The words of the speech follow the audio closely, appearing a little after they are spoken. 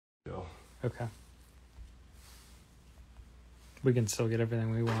bill. Okay. We can still get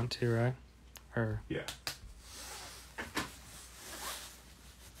everything we want to, right? Or Yeah.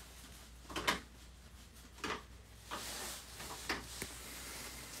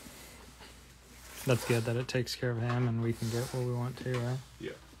 that's good that it takes care of him and we can get what we want to, right?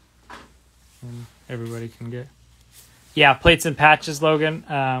 Yeah. And everybody can get. Yeah, plates and patches, Logan.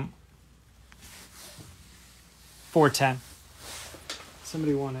 410.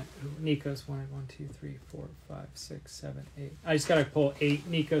 Somebody wanted. Nikos wanted 1, 2, 3, 4, 5, 6, 7, 8. I just gotta pull 8.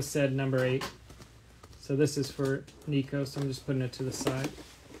 Nikos said number 8. So this is for Nikos. I'm just putting it to the side.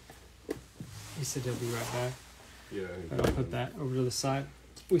 He said he'll be right back. Yeah. But I'll put that over to the side.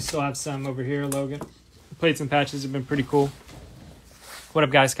 We still have some over here, Logan. Plates and patches have been pretty cool. What up,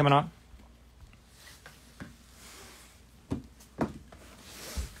 guys? Coming on?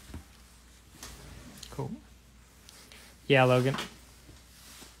 Cool. Yeah, Logan.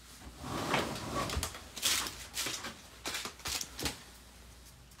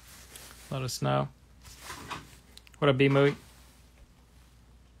 Let us know. What up, B-Movie?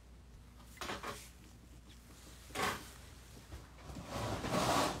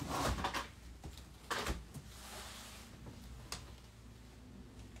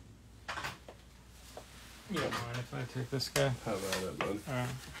 You don't mind if I take this guy? How about it, bud? Alright.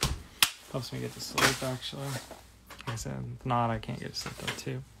 Helps me get to sleep, actually. Like I said, if not, I can't get to sleep though,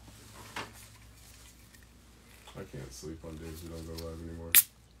 too. I can't sleep on days we don't go live anymore.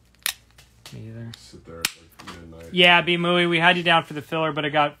 Me either. Sit there at like midnight. Yeah, B-Movie, we had you down for the filler, but it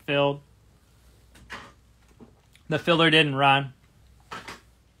got filled. The filler didn't run.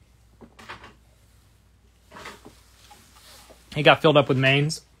 It got filled up with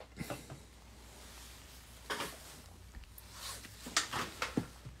mains.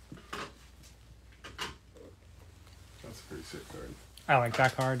 That's a pretty sick card. I like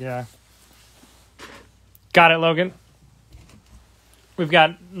that card, yeah. Got it, Logan. We've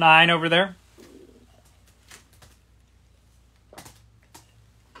got 9 over there.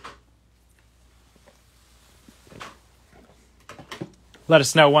 Let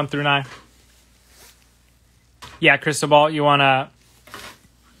us know 1 through 9. Yeah, Cristobal, you want a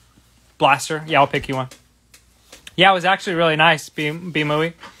blaster? Yeah, I'll pick you one. Yeah, it was actually really nice,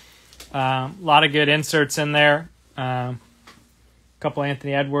 B-Movie. A lot of good inserts in there. Couple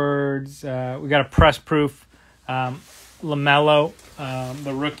Anthony Edwards. We got a press proof LaMelo,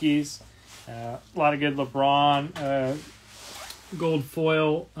 the rookies. A lot of good LeBron. Gold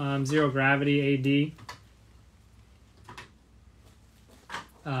foil, zero gravity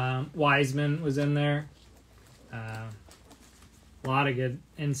AD. Wiseman was in there. A lot of good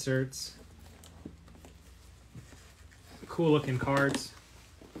inserts. Cool looking cards.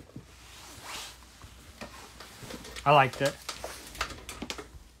 I liked it.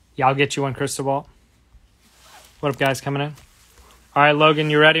 Yeah, I'll get you one, Cristobal. What up, guys, coming in? All right, Logan,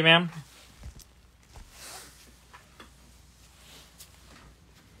 you ready, man?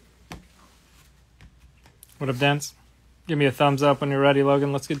 What up, Dance? Give me a thumbs up when you're ready,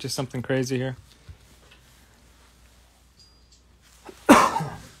 Logan. Let's get you something crazy here.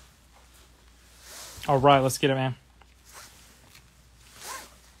 All right, let's get it, man.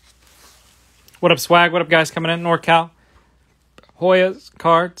 What up, Swag? What up, guys, coming in? NorCal. Hoya's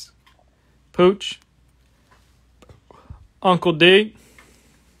cards. Pooch. Uncle D.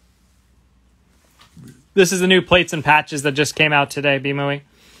 This is the new plates and patches that just came out today, B-Movie.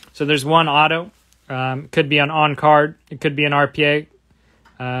 So there's one auto. Could be an on-card. It could be an RPA.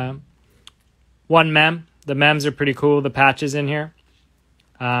 One mem. The mems are pretty cool, the patches in here.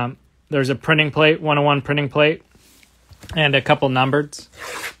 There's a printing plate, 101 printing plate, and a couple numbered.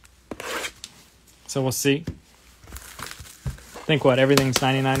 So we'll see. I think everything's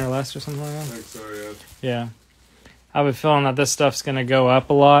 99 or less or something like that? I think so, yeah. Yeah. I have a feeling that this stuff's going to go up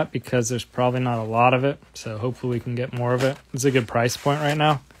a lot because there's probably not a lot of it. So hopefully we can get more of it. It's a good price point right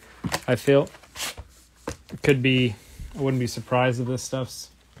now, I feel. It could be, I wouldn't be surprised if this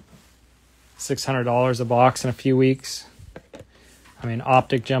stuff's $600 a box in a few weeks. I mean,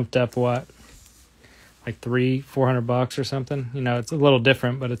 Optic jumped up, what? Like $400 or something? You know, it's a little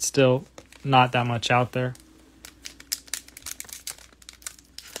different, but it's still not that much out there.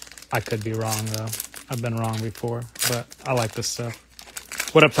 I could be wrong, though. I've been wrong before, but I like this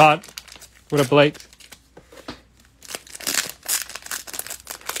stuff. What up, Todd? What up, Blake?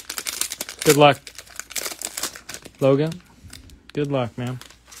 Good luck, Logan. Good luck, man.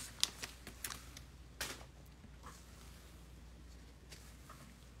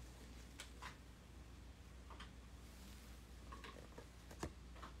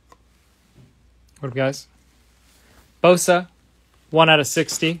 What up, guys? Bosa, 1 out of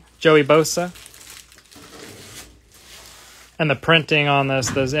 60. Joey Bosa. And the printing on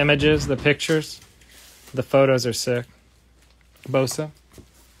those images, the pictures, the photos are sick. Bosa.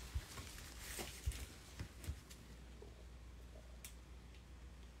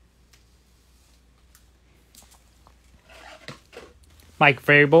 Mike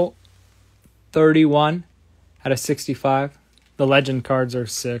Vrabel, 31 out of 65. The legend cards are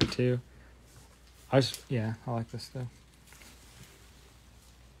sick too. I like this stuff.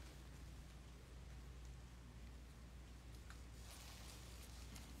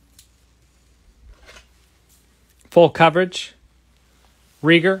 Full coverage.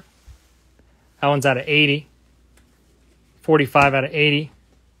 Rieger. That one's out of 80. 45 out of 80.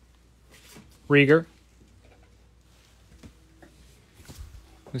 Rieger.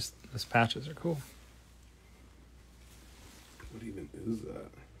 Those patches are cool. What even is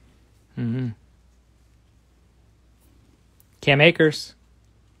that? Mm-hmm. Cam Akers.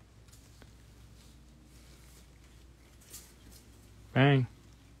 Bang.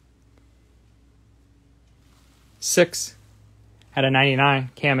 6 out of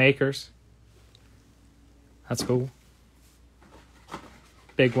 99. Cam Akers. That's cool.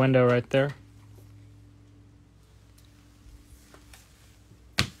 Big window right there.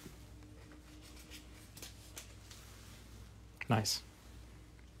 Nice.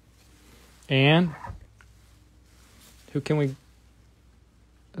 And who can we...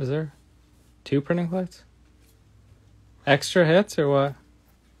 Is there 2 printing plates? Extra hits or what?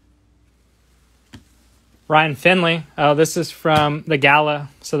 Ryan Finley. Oh, this is from the Gala.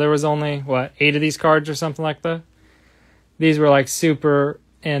 So there was only, 8 of these cards or something like that? These were like super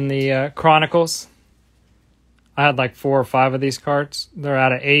in the Chronicles. I had like 4 or 5 of these cards. They're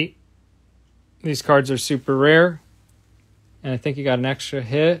out of 8. These cards are super rare. And I think you got an extra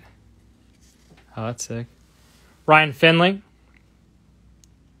hit. Oh, that's sick. Ryan Finley.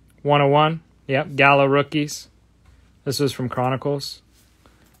 101. Yep, Gala rookies. This was from Chronicles.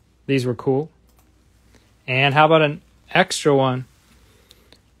 These were cool. And how about an extra one?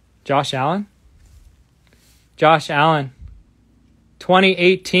 Josh Allen. Josh Allen.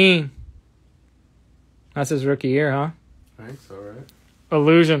 2018. That's his rookie year, huh? Thanks, alright.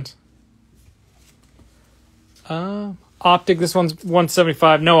 Illusions. Optic, this one's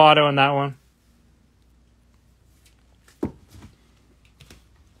 175. No auto in that one.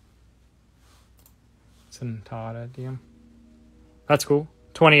 It's an Tada DM. That's cool.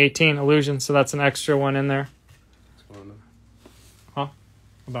 2018 Illusion, so that's an extra one in there. Huh?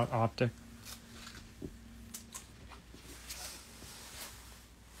 About Optic.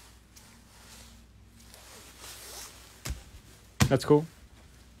 That's cool.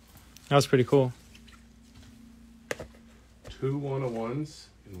 That was pretty cool. 2 101s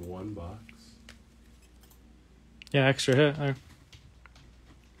in one box. Yeah, extra hit there.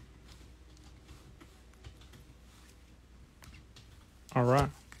 All right.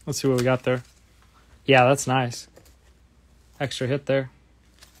 Let's see what we got there. Yeah, that's nice. Extra hit there.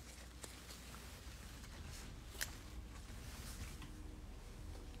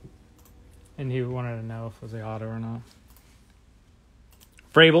 And he wanted to know if it was the auto or not.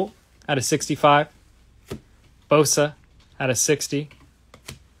 Vrabel out of 65. Bosa out of 60.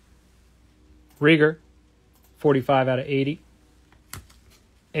 Rieger, 45 out of 80.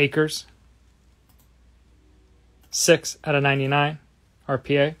 Akers, 6 out of 99.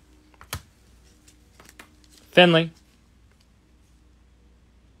 RPA. Finley.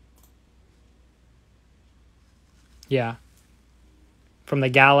 Yeah. From the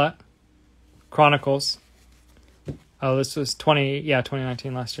Gala Chronicles. Oh, this was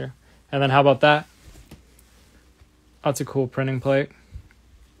 2019 last year. And then how about that? That's a cool printing plate.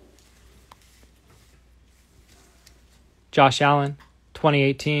 Josh Allen,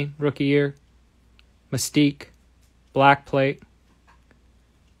 2018, rookie year. Mystique, black plate.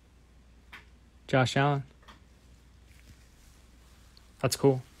 Josh Allen. That's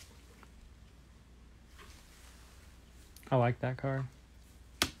cool. I like that card.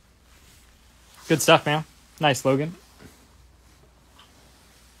 Good stuff, man. Nice, Logan.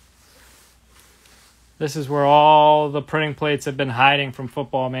 This is where all the printing plates have been hiding from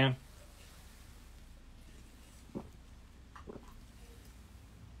football, man.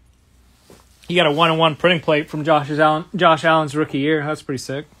 You got a 1-on-1 printing plate from Josh Allen's rookie year. That's pretty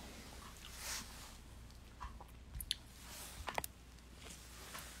sick.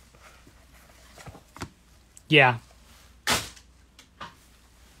 Yeah.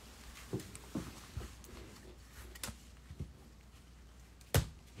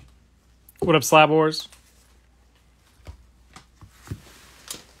 What up, Slab Wars?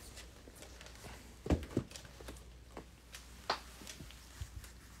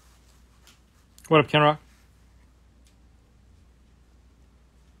 What up, Ken Rock?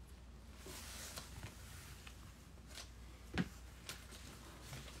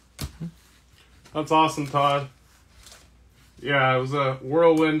 That's awesome, Todd. Yeah, it was a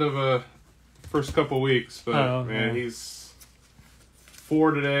whirlwind of a first couple weeks, but man, he's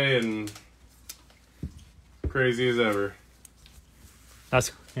 4 today and crazy as ever.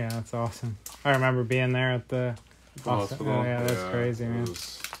 That's awesome. I remember being there at the hospital. Oh, yeah, that's crazy, man.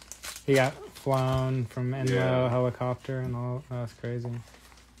 He got flown from Enloe helicopter and all. That's crazy.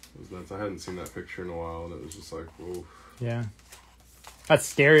 It was nuts. I hadn't seen that picture in a while, and it was just like, whoa. Yeah. That's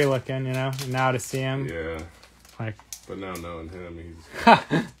scary looking, you know. And now to see him, like. But now knowing him,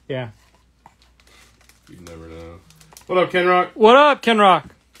 he's yeah. You never know. What up, Ken Rock? What up, Ken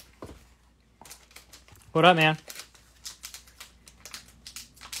Rock? What up, man?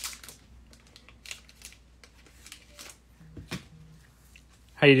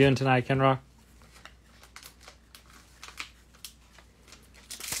 How you doing tonight, Ken Rock?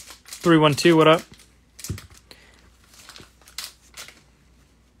 312, what up?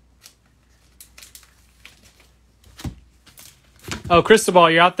 Oh, Cristobal,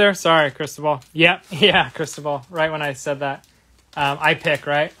 you out there? Sorry, Cristobal. Yep, yeah, Cristobal. Right when I said that. I pick,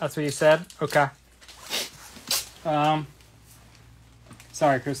 right? That's what you said? Okay.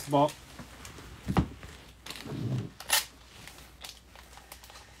 Sorry, Cristobal.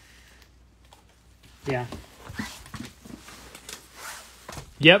 Yeah.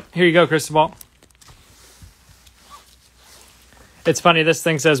 Yep, here you go, Cristobal. It's funny, this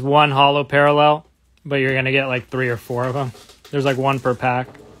thing says 1 holo parallel, but you're going to get like 3 or 4 of them. There's like 1 per pack.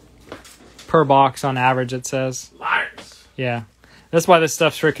 Per box on average, it says. Liars! Yeah. That's why this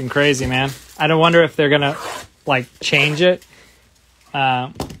stuff's freaking crazy, man. I don't wonder if they're going to like change it.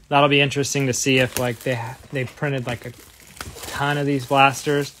 That'll be interesting to see if like they printed like a ton of these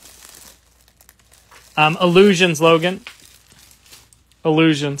blasters. Illusions, Logan.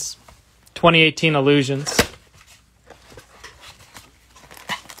 Illusions. 2018 Illusions.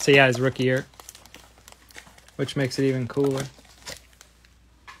 So yeah, his rookie year. Which makes it even cooler.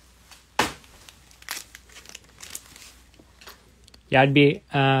 Yeah, I'd be...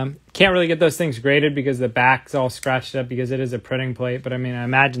 can't really get those things graded because the back's all scratched up because it is a printing plate. But I mean, I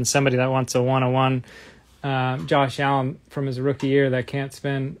imagine somebody that wants a 101 Josh Allen from his rookie year that can't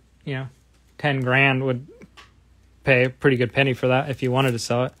spend, 10 grand would pay a pretty good penny for that if you wanted to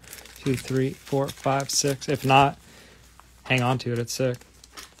sell it. 2, 3, 4, 5, 6. If not, hang on to it. It's sick.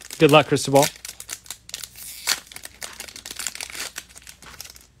 Good luck, Cristobal.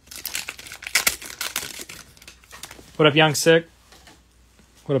 What up, Young Sick?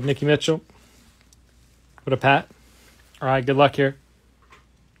 What up, Nicky Mitchell? What up, Pat? All right, good luck here.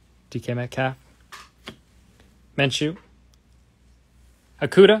 DK Metcalf. Minshew.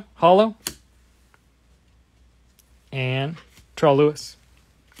 Akuda, Hollow. And Terrell Lewis.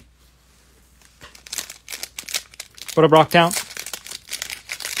 What up, Rocktown?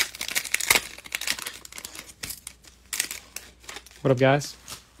 What up, guys?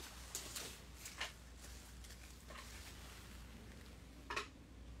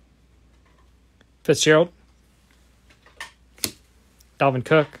 Fitzgerald. Dalvin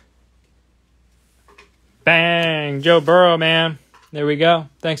Cook. Bang! Joe Burrow, man. There we go.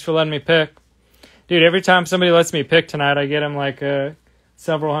 Thanks for letting me pick. Dude, every time somebody lets me pick tonight, I get him like a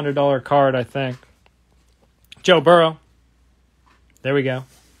several $100 card, I think. Joe Burrow. There we go.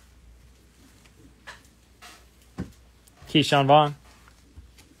 Keyshawn Vaughn.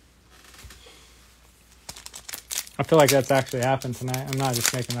 I feel like that's actually happened tonight. I'm not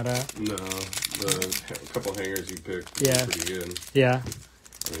just making that up. No, the couple hangers you picked were pretty good. Yeah.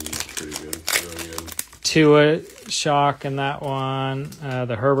 I mean, pretty good. Really good. Tua shock in that one.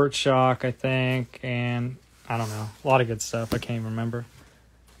 The Herbert shock, I think. And I don't know. A lot of good stuff. I can't even remember.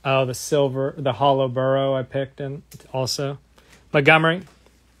 Oh, the Hollow Burrow I picked in also. Montgomery.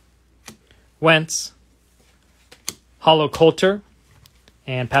 Wentz. Hollow Coulter.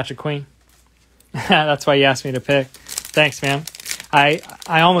 And Patrick Queen. That's why you asked me to pick. Thanks, man. I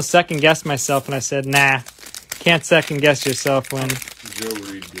almost second-guessed myself and I said, nah. Can't second-guess yourself when... Joe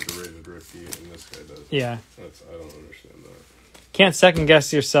Reed gets a rated rookie and this guy doesn't. Yeah. I don't understand that. Can't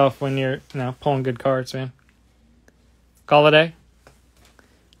second-guess yourself when you're pulling good cards, man. Galladay.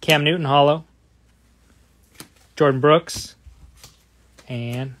 Cam Newton, Hollow. Jordan Brooks.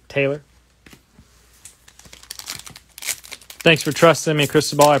 And Taylor. Thanks for trusting me,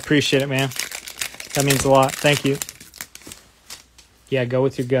 Cristobal. I appreciate it, man. That means a lot. Thank you. Yeah, go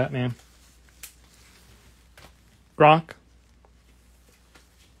with your gut, man. Gronk.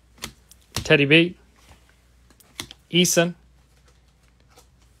 Teddy B. Eason.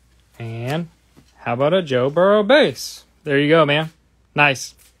 And How about a Joe Burrow base? There you go, man.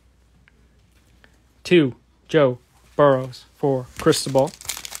 Nice. 2 Joe Burrows for Cristobal.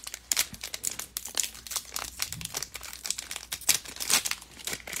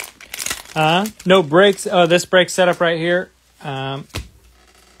 No breaks. Oh, this break setup right here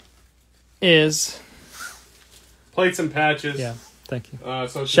is plates and patches. Yeah, thank you.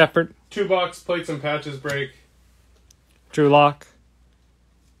 So Shepherd, 2-box plates and patches break. Drew Lock,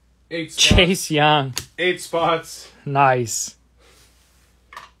 8 spots. Chase Young. 8 spots. Nice.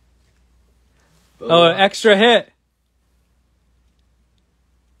 Oh, an extra hit.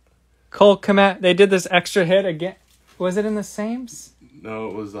 Cole Kmet. They did this extra hit again. Was it in the same? No,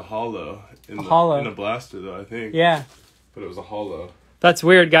 it was the hollow. In a blaster, though, I think. Yeah. But it was a hollow. That's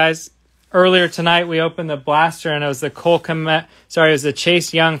weird, guys. Earlier tonight, we opened the blaster, and it was the Cole Kmet. Sorry, it was the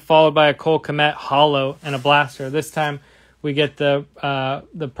Chase Young followed by a Cole Kmet hollow and a blaster. This time, we get the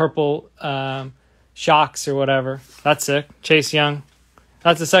purple shocks or whatever. That's sick. Chase Young.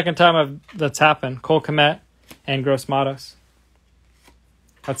 That's the second time that's happened. Cole Kmet and Gross Matos.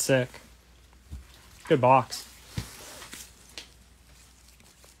 That's sick. Good box.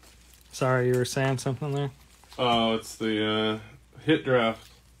 Sorry, you were saying something there? Oh, it's the hit draft.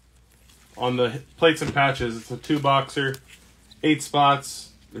 On the plates and patches, it's a 2-boxer, 8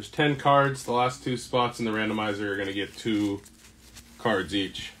 spots. There's 10 cards. The last 2 spots in the randomizer are going to get 2 cards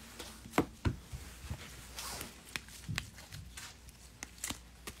each.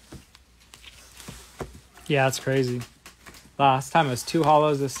 Yeah, that's crazy. Last time it was 2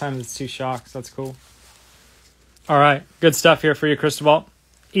 hollows. This time it's 2 shocks. That's cool. All right. Good stuff here for you, Cristobal.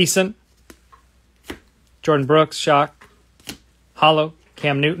 Eason. Jordan Brooks, shock. Hollow.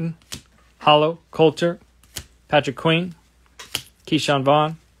 Cam Newton. Hollow. Coulter. Patrick Queen. Keyshawn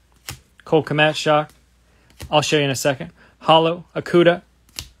Vaughn. Cole Kmet, shock. I'll show you in a second. Hollow. Akuda.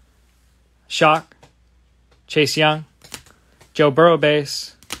 Shock. Chase Young. Joe Burrow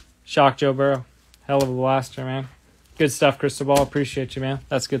base. Shock Joe Burrow. Hell of a blaster, man. Good stuff, Cristobal. Appreciate you, man.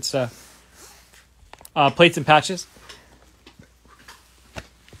 That's good stuff. Plates and patches.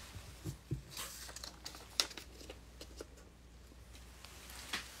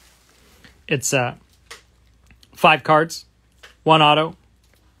 It's 5 cards, 1 auto,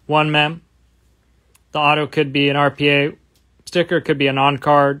 1 mem. The auto could be an RPA sticker, it could be an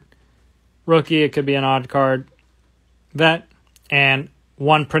on-card rookie, it could be an odd card vet, and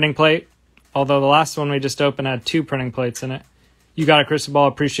 1 printing plate. Although the last one we just opened had 2 printing plates in it. You got it, Cristobal.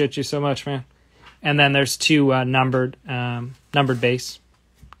 Appreciate you so much, man. And then there's 2 numbered base.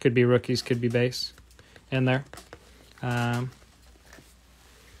 Could be rookies, could be base in there.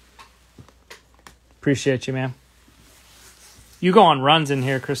 Appreciate you, man. You go on runs in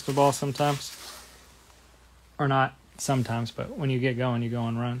here, Cristobal, sometimes. Or not sometimes, but when you get going, you go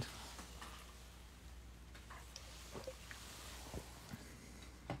on runs.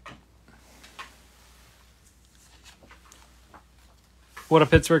 What up,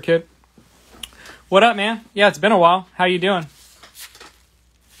 Pittsburgh kid? What up, man? Yeah, it's been a while. How you doing?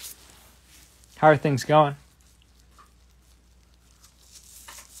 How are things going?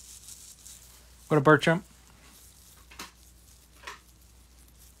 What up, Bertram?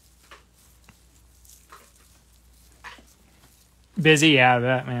 Busy? Yeah, I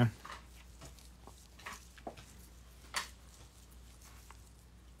bet, man.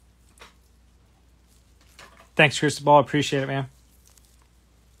 Thanks, Cristobal. Appreciate it, man.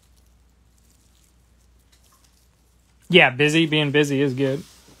 Yeah, busy. Being busy is good.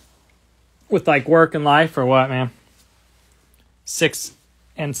 With like work and life or what, man? 6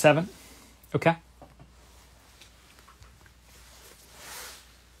 and 7. Okay.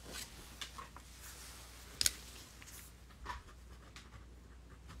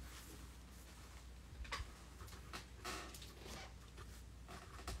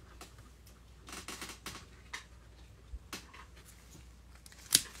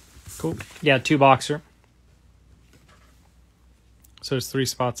 Cool. Yeah, 2 boxer. So there's 3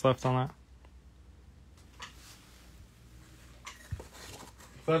 spots left on that.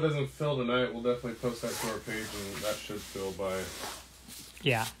 If that doesn't fill tonight, we'll definitely post that to our page, and that should fill by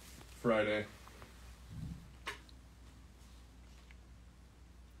Friday.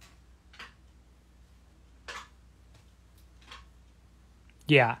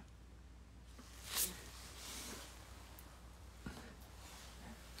 Yeah.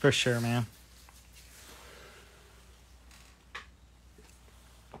 For sure, man.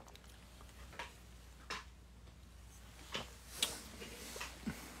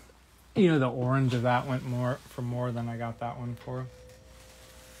 You know, the orange of that went for more than I got that one for.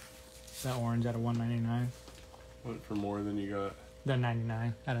 That orange out of 199. Went for more than you got. The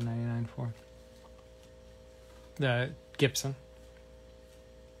 99 out of 99 for. The Gibson.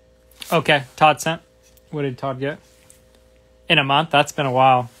 Okay, Todd sent. What did Todd get? In a month? That's been a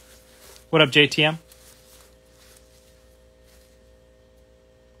while. What up, JTM?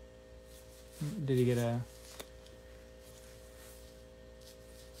 Did he get a... I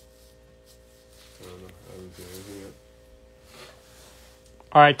don't know. I haven't seen anything yet.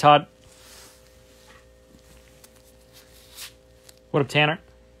 All right, Todd. What up, Tanner?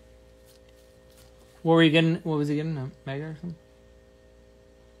 What were you getting? What was he getting? A Mega or something?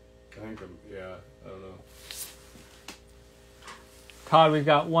 I think yeah, I don't know. Todd, we've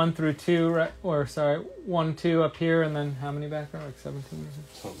got 1 through 2, right? Or sorry, 1, 2 up here, and then how many back there? Like 17 or something?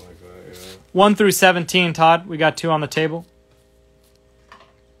 Something like that, yeah. 1 through 17, Todd. We got 2 on the table.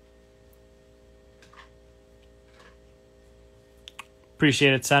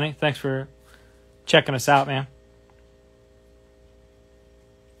 Appreciate it, Sonny. Thanks for checking us out, man.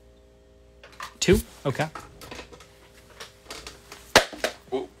 2? Okay.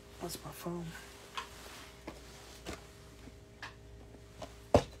 Whoa. What's my phone?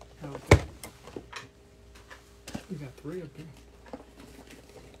 Okay. We got 3 up here.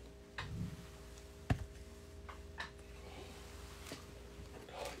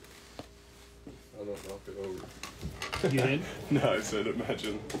 I don't knock it over. You did? No, I said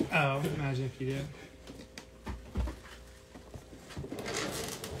imagine. Oh, imagine if you did.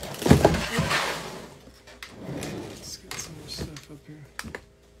 Let's get some more stuff up here.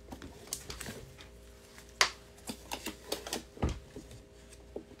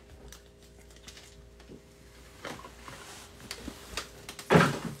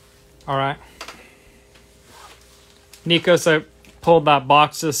 All right. Nikos, I pulled that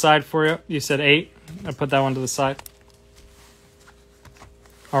box to the side for you. You said 8. I put that one to the side.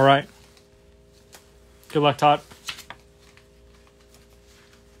 All right. Good luck, Todd.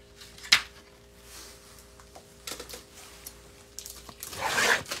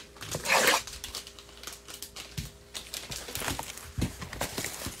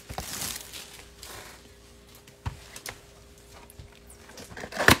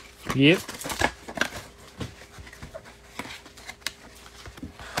 Yep.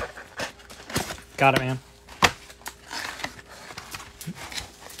 Got it, man.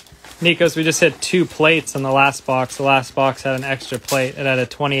 Nikos, we just hit 2 plates in the last box. The last box had an extra plate. It had a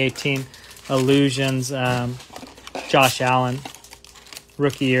 2018 Illusions Josh Allen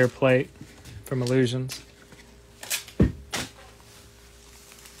rookie year plate from Illusions.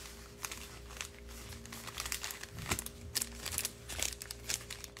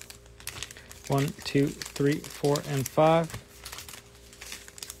 One, 2, 3, 4, and 5.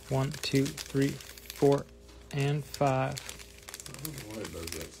 1, 2, 3, 4, and 5. I don't know why it does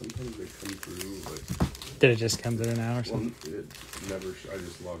that. Sometimes they come through, like... Did it just come through now or something? Well, it never... I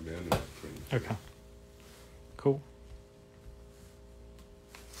just logged in and it came. Okay. Cool.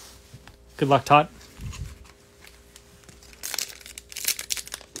 Good luck, Todd.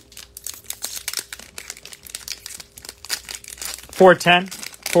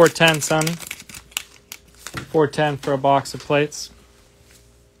 $4.10, Sonny. $4.10 for a box of plates.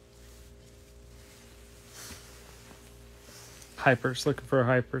 Hypers, looking for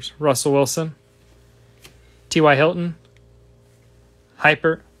hypers. Russell Wilson. T.Y. Hilton.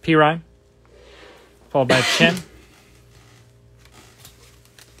 Hyper. P. Ryan. Followed by Chin.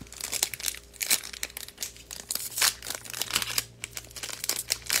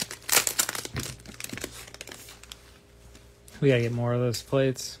 We gotta get more of those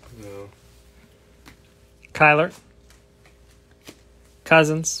plates. No. Kyler.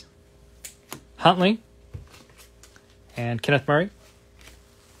 Cousins. Huntley. And Kenneth Murray.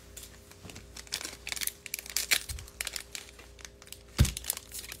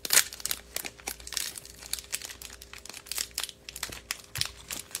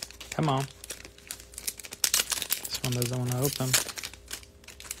 Come on. This one doesn't want to open.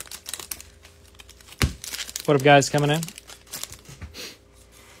 What up, guys, coming in?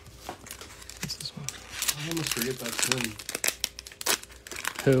 What's this one? I almost forget that pin.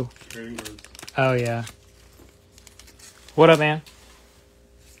 Who? Trading cards. Oh, yeah. What up, man?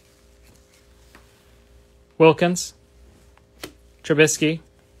 Wilkins. Trubisky.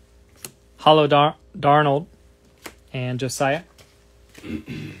 Hollow Darnold. And Josiah.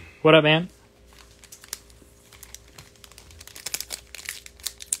 What up, man?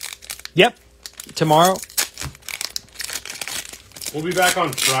 Yep. Tomorrow. We'll be back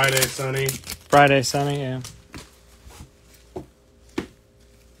on Friday, Sonny. Friday, Sunny, yeah.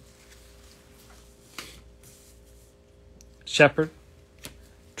 Shepard.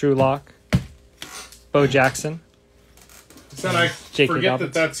 Drew Lock. Bo Jackson. Son, I J.K. forget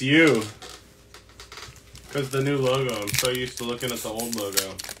Dobbins. that that's you. Because the new logo. I'm so used to looking at the old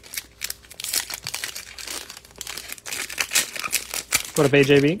logo. What up,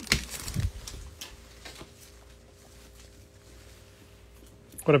 AJB?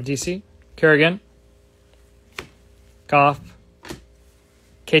 What up, DC? Kerrigan? Goff?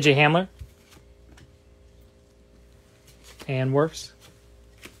 KJ Hamler? And Worfs?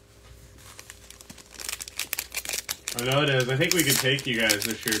 I know it is. I think we could take you guys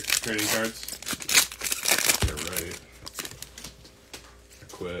this year, trading cards. You're right. I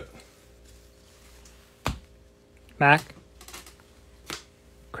quit. Mac?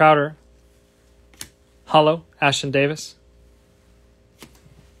 Crowder? Hollow? Ashton Davis?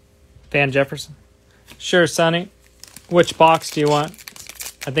 Van Jefferson? Sure, Sonny. Which box do you want?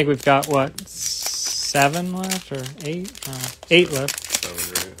 I think we've got, what, 7 left or 8? 8 left.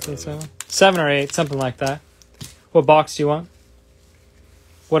 7 or 8. 7? 7 or 8, something like that. What box do you want?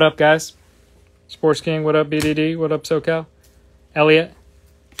 What up, guys? Sports King, what up, BDD? What up, SoCal? Elliott?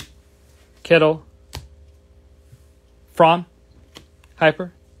 Kittle? Fromm?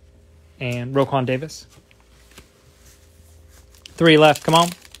 Hyper? And Roquan Davis. 3 left, come on.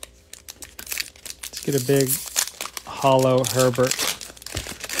 Let's get a big hollow Herbert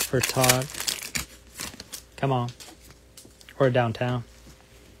for Todd. Come on. Or downtown.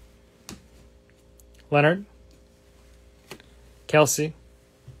 Leonard. Kelsey.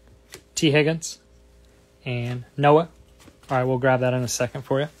 T. Higgins. And Noah. All right, we'll grab that in a second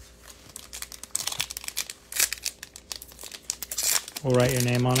for you. We'll write your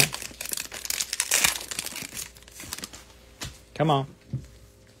name on it. Come on.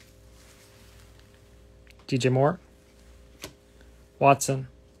 DJ Moore. Watson.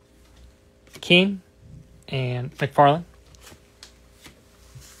 King. And McFarland.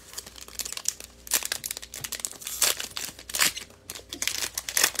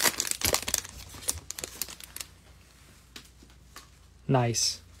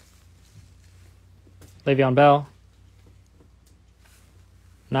 Nice. Le'Veon Bell.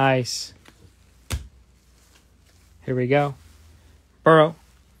 Nice. Here we go. Burrow.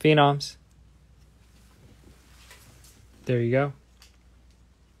 Phenoms. There you go.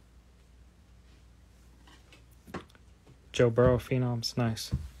 Joe Burrow Phenoms.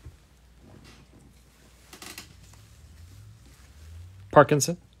 Nice.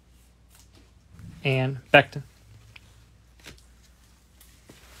 Parkinson. And Becton.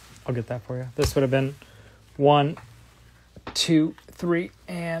 I'll get that for you. This would have been 1, 2, 3,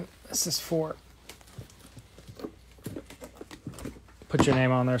 and this is 4. Put your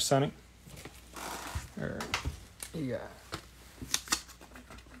name on there, Sonny. Or you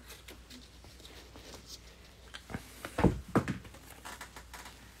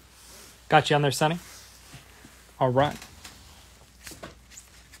got you on there, Sonny? All right.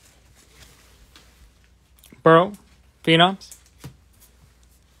 Burrow, Phenoms.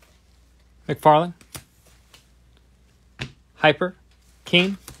 McFarland. Hyper.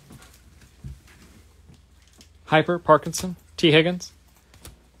 King. Hyper. Parkinson. T. Higgins.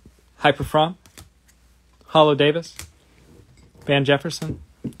 Hyper Fromm. Hollow Davis. Van Jefferson.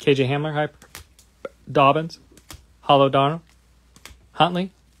 KJ Hamler. Hyper. Dobbins. Hollow Darnold.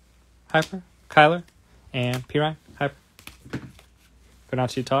 Huntley. Hyper. Kyler. And Pirine. Hyper. Good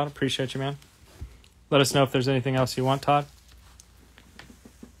night to you, Todd. Appreciate you, man. Let us know if there's anything else you want, Todd.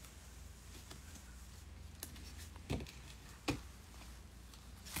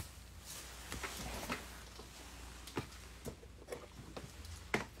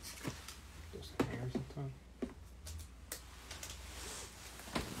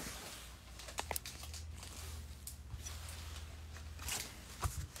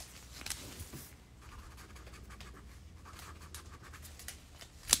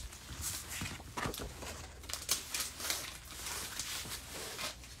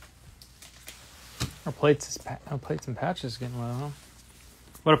 Our plates and patches getting low, huh?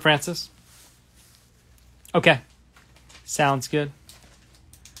 What up, Francis? Okay. Sounds good.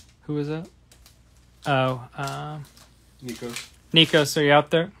 Who is it? Oh, Nikos, are you out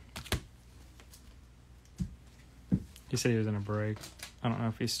there? He said he was in a break. I don't know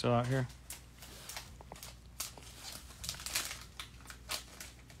if he's still out here.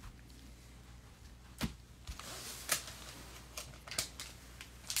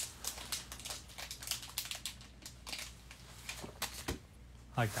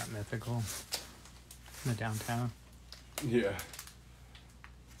 I like that mythical in the downtown. Yeah.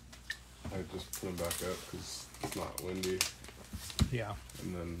 I just put them back up because it's not windy. Yeah.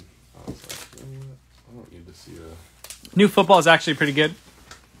 And then I was like, you know what? I don't need to see a... New football is actually pretty good.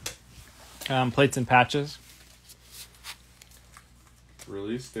 Plates and patches.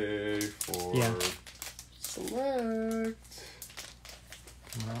 Release day for Select.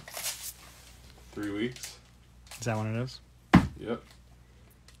 Coming up. 3 weeks. Is that what it is? Yep.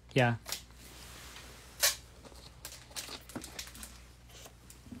 Yeah.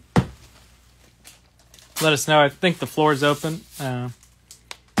 Let us know. I think the floor is open.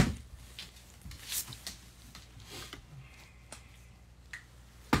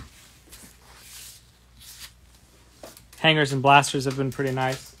 Hangers and blasters have been pretty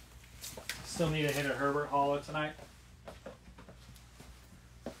nice. Still need to hit a Herbert Hollow tonight.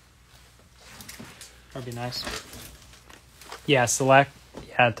 That'd be nice. Yeah, Select.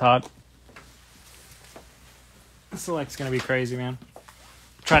 Yeah, Todd. Select's gonna be crazy, man.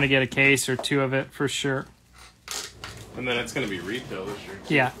 Trying to get a case or two of it for sure. And then it's going to be retail this year.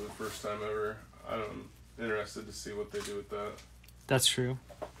 Yeah. For the first time ever. I'm interested to see what they do with that. That's true.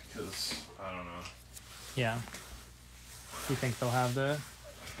 Because, I don't know. Yeah. You think they'll have the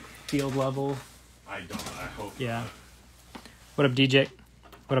field level? I don't. I hope Yeah. not. What up, DJ?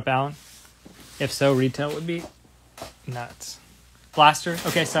 What up, Alan? If so, retail would be nuts. Blaster?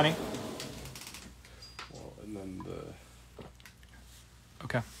 Okay, Sonny. Well, and then the...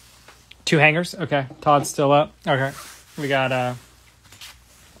 Okay. 2 hangers? Okay. Todd's still up. Okay. We got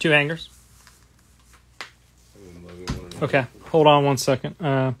 2 hangers. And then Logan wanted to- Okay. Hold on 1 second.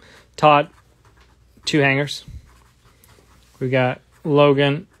 Todd, 2 hangers. We got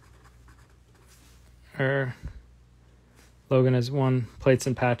Logan. Logan is 1 plates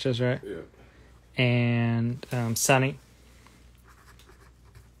and patches, right? Yeah. And Sonny.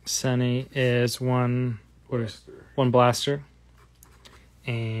 Sonny is 1. What is Blaster. 1 blaster?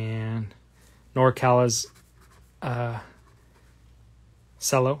 And NorCal is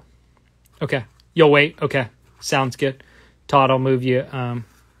cello. Okay. You'll wait. Okay. Sounds good. Todd, I'll move you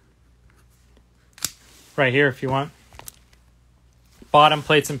right here if you want. Bottom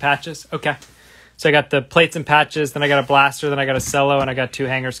plates and patches. Okay. So I got the plates and patches, then I got a blaster, then I got a cello, and I got 2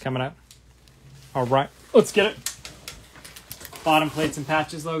 hangers coming up. All right. Let's get it. Bottom plates and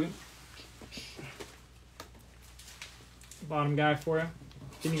patches, Logan. Bottom guy for you.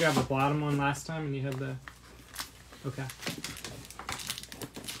 Didn't you grab the bottom one last time and you had the... Okay.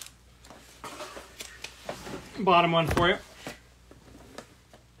 Bottom one for you.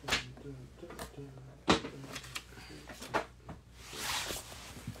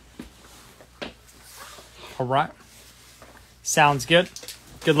 All right. Sounds good.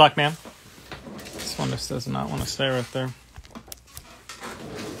 Good luck, man. This one just does not want to stay right there.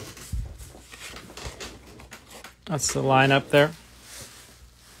 That's the line up there.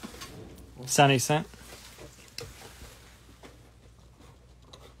 Sunny sent.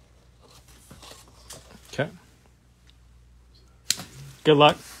 Okay. Good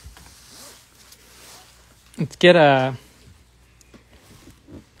luck. Let's get a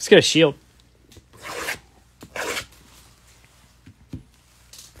shield.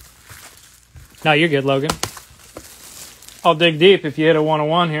 No, you're good, Logan. I'll dig deep if you hit a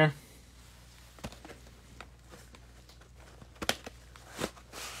 101 here.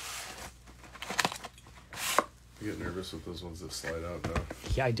 I get nervous with those ones that slide out now.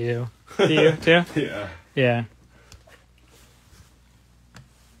 Yeah, I do. Do you too? Yeah. Yeah.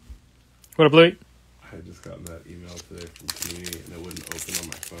 What up, Louie? I had just gotten that email today from Community and it wouldn't open on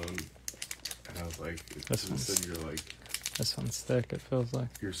my phone. And I was like, it said you're like... This one's thick, it feels like.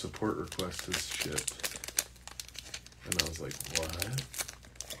 Your support request is shipped. And I was like, what?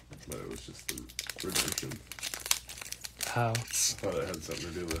 But it was just the redemption. Oh. I thought it had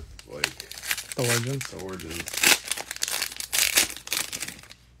something to do with, like... The origins? The origins.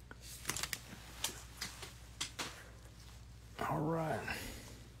 All right.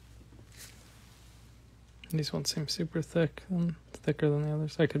 These ones seem super thick. Thicker than the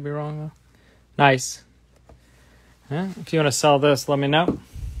others. I could be wrong, though. Nice. Yeah, if you want to sell this, let me know.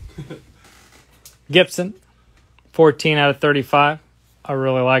 Gibson, 14 out of 35. I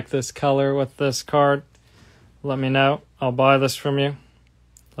really like this color with this card. Let me know. I'll buy this from you,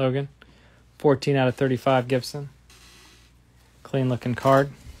 Logan. 14 out of 35 Gibson. Clean looking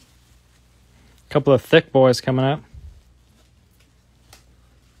card. Couple of thick boys coming up.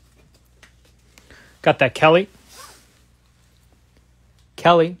 Got that Kelly.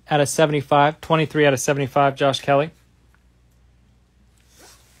 Kelly out of 75. 23 out of 75, Josh Kelly.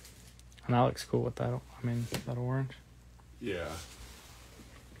 And that looks cool with that. I mean, that orange. Yeah.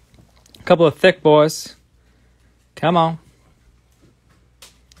 A couple of thick boys. Come on.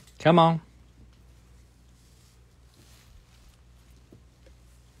 Come on.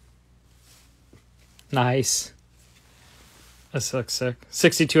 Nice. This looks sick.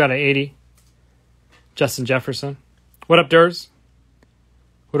 62 out of 80. Justin Jefferson. What up, Durs?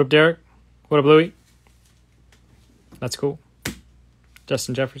 What up, Derek? What up, Louie? That's cool.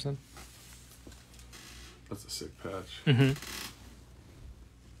 Justin Jefferson. That's a sick patch. Mm-hmm.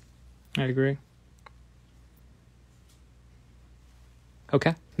 I'd agree.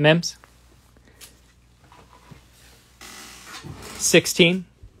 Okay. Mims. 16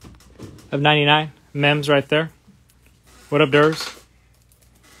 of 99. Mims right there. What up, Durs?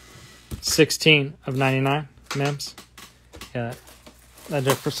 16 of 99. Mims. Yeah, that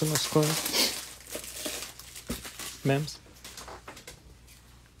Jefferson was clean. Mims.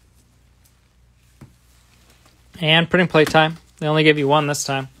 And printing plate time. They only gave you one this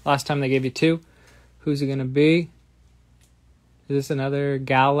time. Last time they gave you two. Who's it going to be? Is this another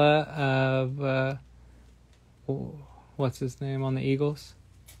gala of, what's his name on the Eagles?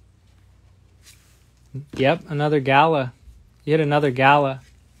 Yep, another gala. You hit another gala.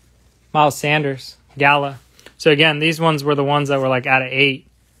 Miles Sanders, gala. So again, these ones were the ones that were like out of 8.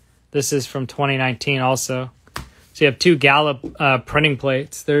 This is from 2019 also. So you have 2 gala printing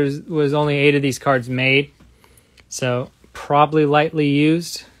plates. There was only 8 of these cards made. So probably lightly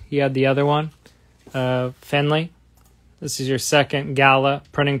used. You had the other one, Finley. This is your second gala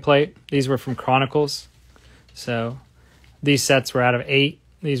printing plate. These were from Chronicles. So these sets were out of 8.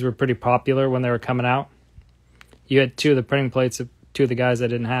 These were pretty popular when they were coming out. You had 2 of the printing plates of 2 of the guys I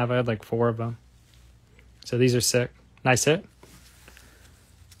didn't have. I had like 4 of them. So these are sick. Nice hit.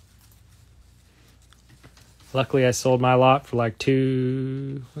 Luckily, I sold my lot for like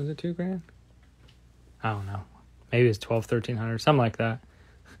 $2,000. Was it $2,000? I don't know. Maybe it's $1,200, $1,300, something like that.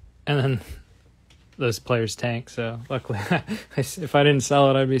 And then those players tank. So luckily, if I didn't sell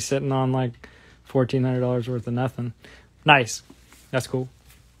it, I'd be sitting on like $1,400 worth of nothing. Nice. That's cool.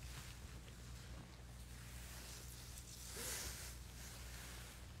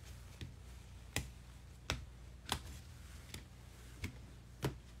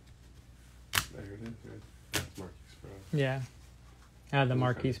 There it is. That's Marquise Brown. Yeah. I had the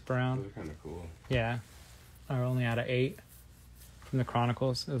Marquise Brown. Those are kind of cool. Yeah. Are only out of 8 from the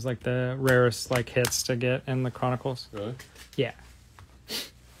Chronicles. It was like the rarest like hits to get in the Chronicles. Really? Yeah.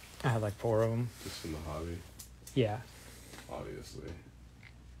 I had like 4 of them. Just from the hobby, Yeah. obviously.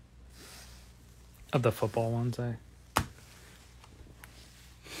 Of the football ones, I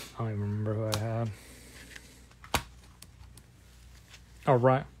don't even remember who I had. Oh,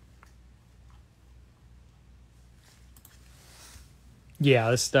 right. Yeah,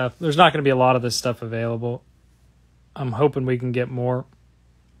 this stuff. There's not going to be a lot of this stuff available. I'm hoping we can get more.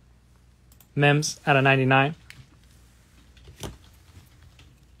 Mims at a 99.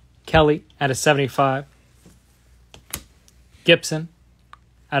 Kelly at a 75. Gibson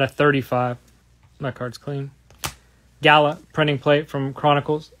at a 35. That card's clean. Gala printing plate from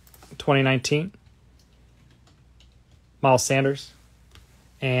Chronicles 2019. Miles Sanders.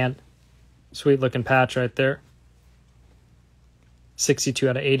 And sweet looking patch right there. 62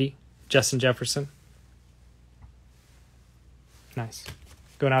 out of 80. Justin Jefferson. Nice.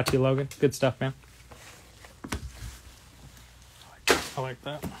 Going out to you, Logan. Good stuff, man. I like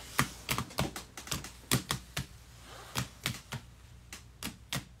that.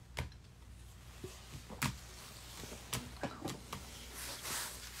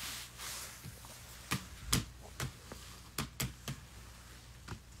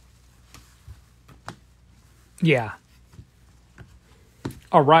 Yeah.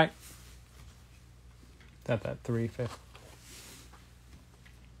 All right. That 350.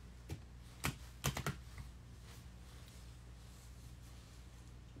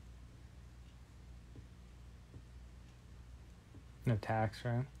 No tax,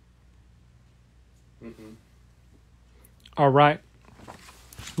 right? Mm-mm. All right.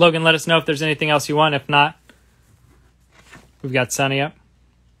 Logan, let us know if there's anything else you want. If not, we've got Sonny up.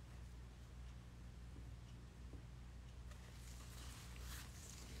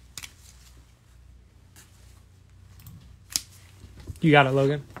 You got it,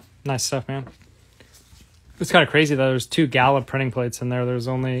 Logan. Nice stuff, man. It's kind of crazy though. There's 2 Gala printing plates in there. There's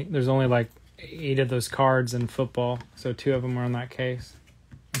only like 8 of those cards in football, so 2 of them were in that case.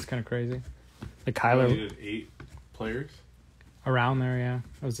 It's kind of crazy. The Kyler You needed 8 players. around there, yeah.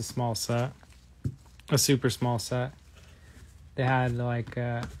 It was a small set, a super small set. They had like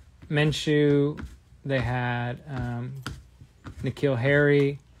Minshew. They had N'Keal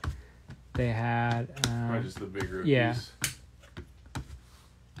Harry. They had Probably just the bigger yeah. piece.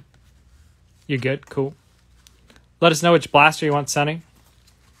 You good? Cool. Let us know which blaster you want, Sonny.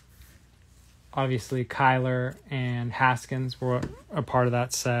 Obviously, Kyler and Haskins were a part of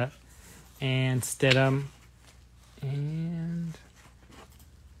that set. And Stidham. And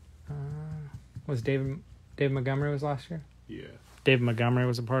was Dave Montgomery was last year? Yeah. Dave Montgomery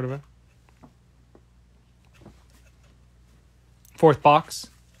was a part of it. Fourth box.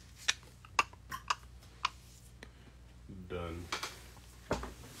 Done.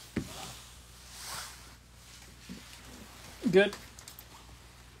 Good.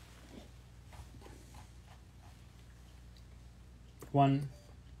 One.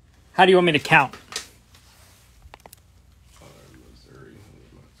 How do you want me to count? Missouri.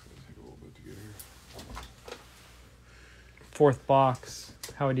 It's gonna take a little bit to get here. Fourth box.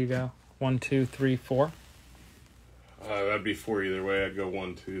 How would you go? 1, 2, 3, 4. That'd be 4 either way. I'd go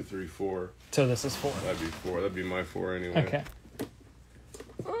 1, 2, 3, 4. So this is 4. That'd be 4. That'd be my 4 anyway. Okay.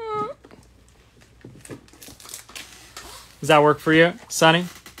 Does that work for you, Sonny?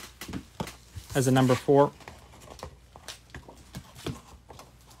 As a number 4.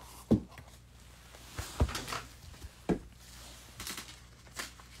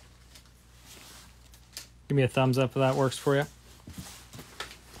 Give me a thumbs up if that works for you.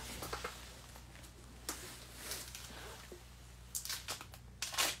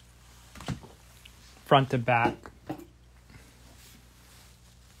 Front to back.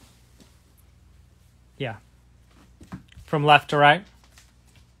 Yeah. From left to right?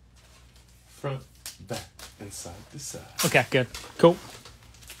 Front, back, and side to side. Okay, good. Cool.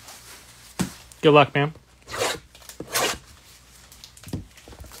 Good luck, man.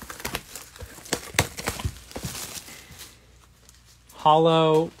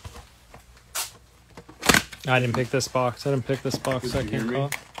 Hollow. I didn't pick this box. I so I can't call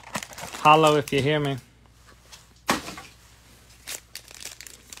it. Hollow if you hear me.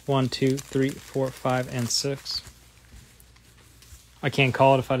 1, 2, 3, 4, 5, and 6. I can't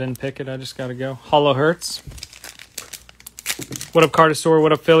call it if I didn't pick it. I just got to go. Hollow Hertz. What up, Cartosaur?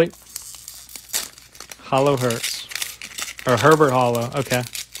 What up, Philly? Hollow Hertz. Or Herbert Hollow. Okay.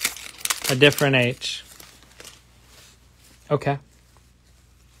 A different H. Okay.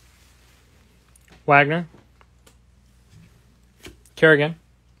 Wagner. Kerrigan.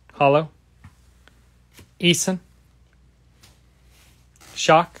 Hollow. Eason.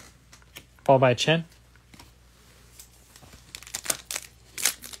 Shock. Followed by a Chin.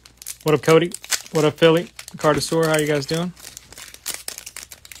 What up, Cody? What up, Philly? Cartosaur, how you guys doing?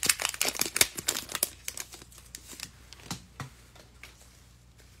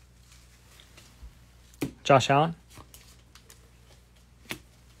 Josh Allen.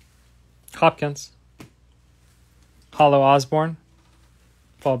 Hopkins. Hollow Osborne.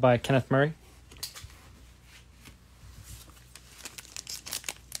 Followed by Kenneth Murray.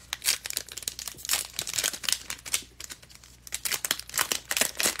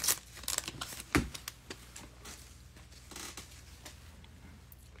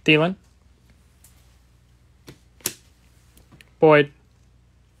 Thielen. Boyd.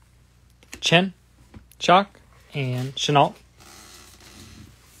 Chin. Chalk. And Chenault.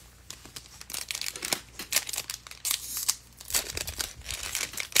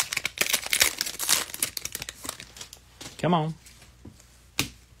 Come on.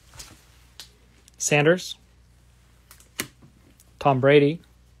 Sanders. Tom Brady.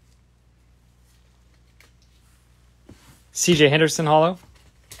 CJ Henderson Hollow.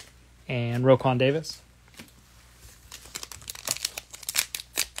 And Roquan Davis.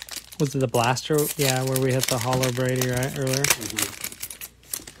 Was it the blaster? Yeah, where we hit the hollow Brady, right, earlier?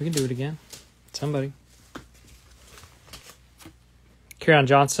 Mm-hmm. We can do it again. Somebody. Kerryon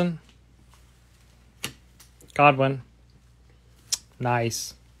Johnson. Godwin.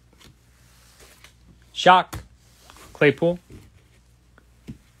 Nice. Shock. Claypool.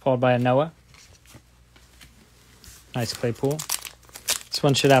 Followed by a Noah. Nice Claypool. This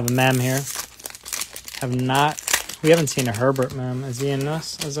one should have a mem here. We haven't seen a Herbert mem. Is he in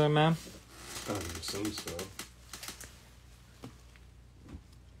this as a mem? I assume so.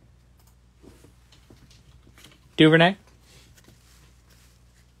 Duvernay.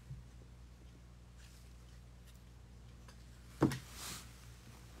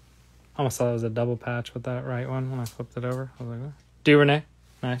 Almost thought it was a double patch with that right one when I flipped it over. I was like, oh. Duvernay.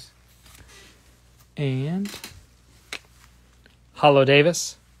 Nice. And Hollow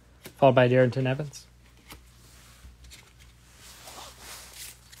Davis, followed by Darrington Evans.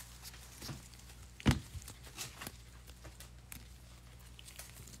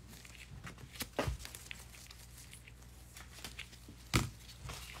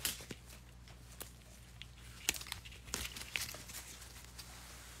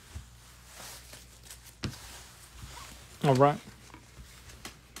 All right.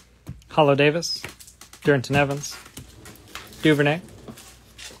 Hollow Davis, Darrington Evans, Duvernay,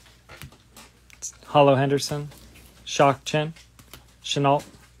 Hollow Henderson, Shock Chin, Chenault,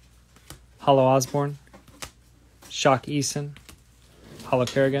 Hollow Osborne, Shock Eason, Hollow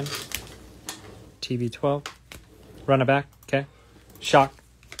Kerrigan, TB12, Running back, okay. Shock.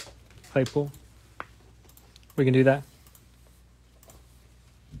 Claypool. We can do that.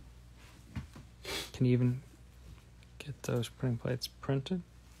 Can you even get those printing plates printed?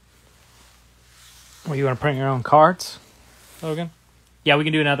 Or you want to print your own cards, Logan? Yeah, we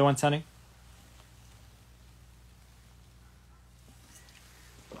can do another one, Sonny.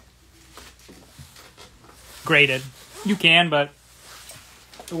 Graded. You can, but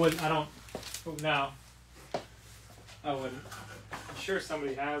it wouldn't. I don't. Oh, no. I wouldn't. I'm sure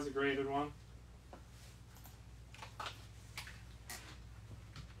somebody has a graded one.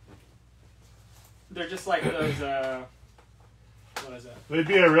 They're just like those, what is it? They'd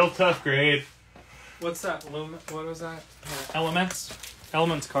be a real tough grade. What's that? What was that? Elements?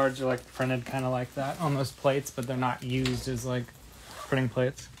 Elements cards are like printed kind of like that on those plates, but they're not used as like printing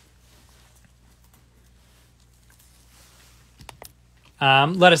plates.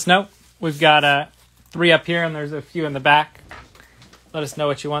 Let us know. We've got 3 up here and there's a few in the back. Let us know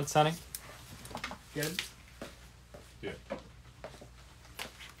what you want, Sonny. Good? Yeah.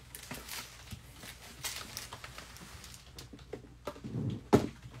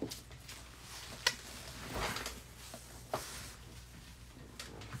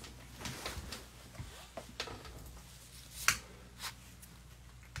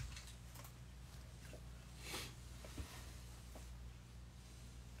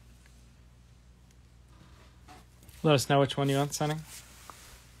 Let us know which one you want, Sonny.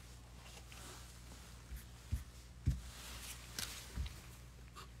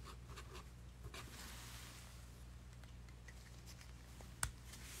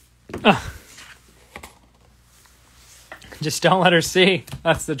 Just don't let her see.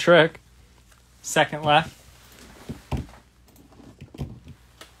 That's the trick. Second left.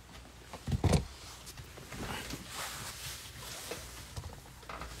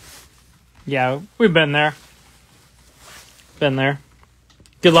 Yeah, we've been there. Been there.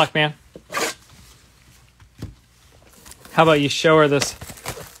 Good luck, man. How about you show her this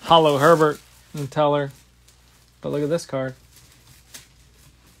Hollow Herbert and tell her, but look at this card.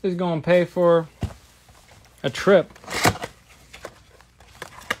 Who's going to pay for a trip?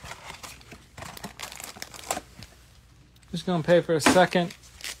 Who's going to pay for a second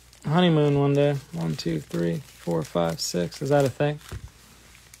honeymoon one day? 1, 2, 3, 4, 5, 6. Is that a thing?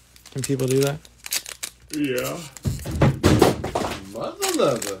 Can people do that? Yeah.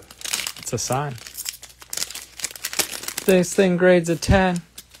 Mother. It's a sign. This thing grades a 10.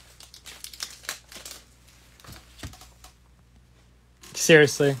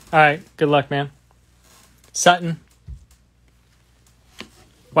 Seriously. All right. Good luck, man. Sutton.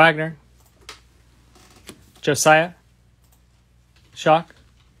 Wagner. Josiah. Shock.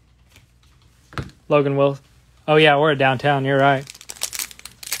 Logan Will. Oh, yeah, we're at downtown. You're right.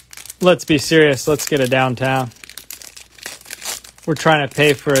 Let's be serious. Let's get a downtown. We're trying to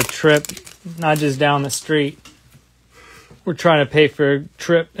pay for a trip, not just down the street. We're trying to pay for a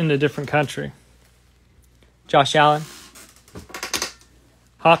trip in a different country. Josh Allen.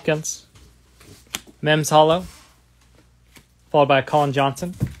 Hopkins. Mims Hollow. Followed by Colin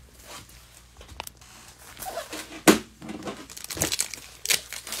Johnson.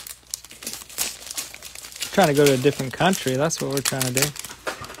 Trying to go to a different country. That's what we're trying to do.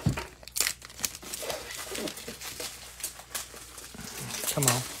 Come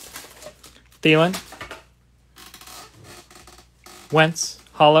on. Thielen. Wentz.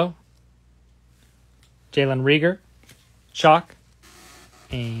 Hollow. Jalen Rieger. Chalk.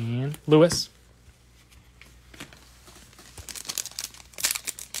 And Lewis.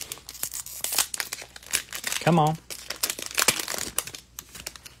 Come on.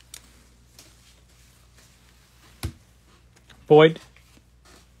 Boyd.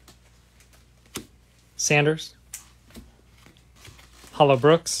 Sanders. Hollow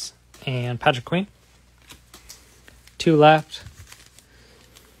Brooks. And Patrick Queen. 2 left.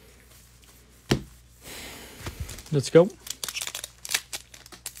 Let's go.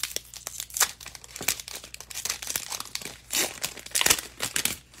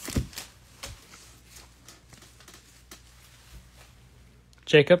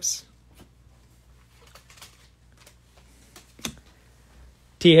 Jacobs.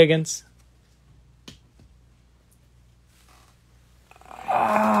 T. Higgins.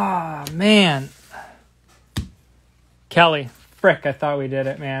 Ah, man. Kelly. Frick, I thought we did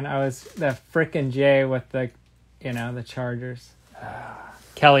it, man. I was the frickin' J with the, the Chargers.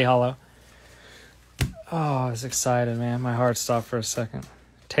 Kelly Hollow. Oh, I was excited, man. My heart stopped for a second.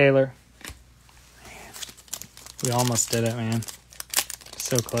 Taylor. Man. We almost did it, man.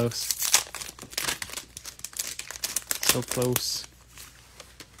 So close. So close.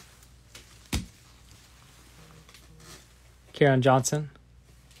 Kieran Johnson,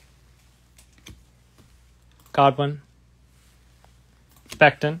 Godwin,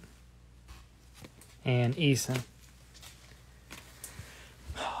 Becton, and Eason.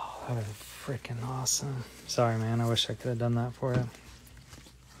 Oh, that was freaking awesome. Sorry, man. I wish I could have done that for you.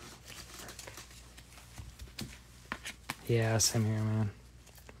 Yeah, same here, man.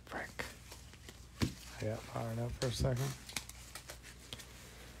 Frick. I got fired up for a second.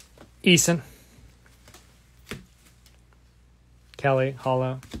 Eason. Kelly,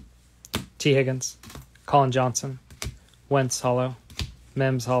 hollow. T. Higgins. Colin Johnson. Wentz, hollow.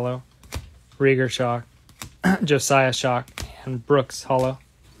 Mims, hollow. Rieger, shock. Josiah, shock. And Brooks, hollow.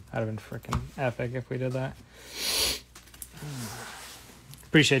 That'd have been freaking epic if we did that.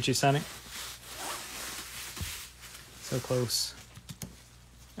 Appreciate you, Sonny. So close.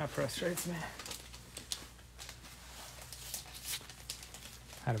 That frustrates me.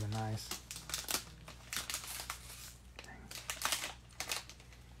 That'd have been nice.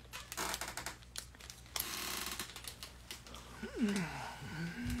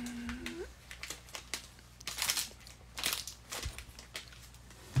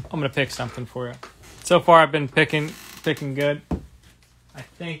 I'm gonna pick something for you. So far, I've been picking good. I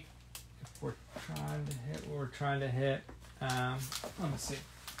think if we're trying to hit what we're trying to hit, let me see.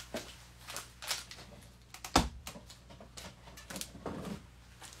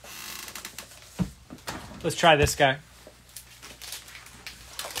 Let's try this guy.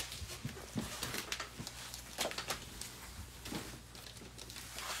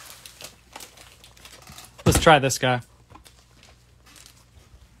 Let's try this guy.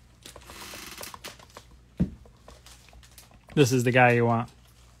 This is the guy you want.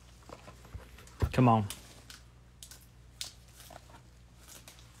 Come on.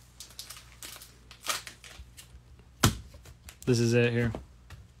 This is it here.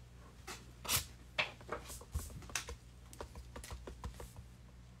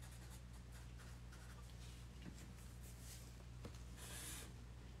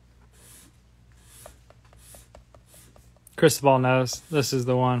 Cristobal knows this is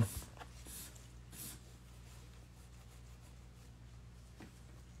the one.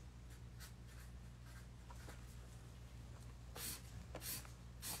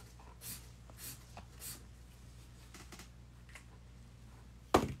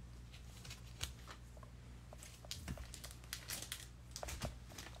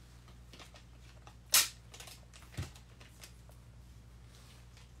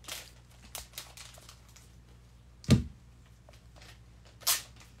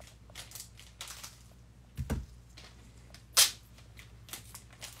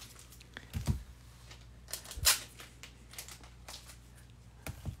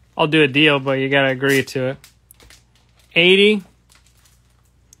 I'll do a deal, but you gotta agree to it. 80.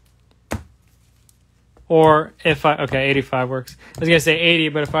 Or if I... Okay, 85 works. I was gonna say 80,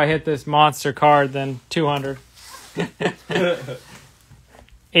 but if I hit this monster card, then 200.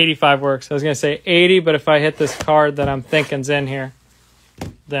 85 works. I was gonna say 80, but if I hit this card that I'm thinking's in here,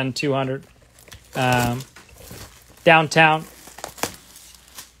 then 200. Downtown.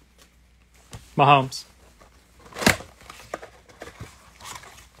 Mahomes.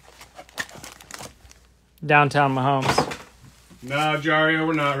 Downtown Mahomes. Nah, Jario,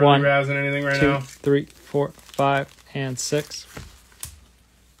 we're not really razzing anything right now. 3, 4, 5, and 6.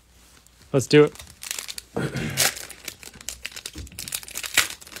 Let's do it.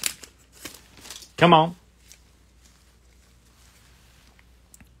 Come on.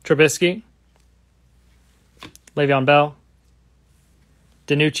 Trubisky. Le'Veon Bell.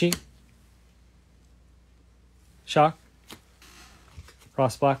 DiNucci. Shock.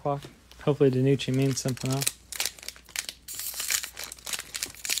 Ross Blacklock. Hopefully DiNucci means something else.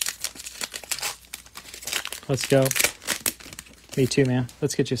 Let's go. Me too, man.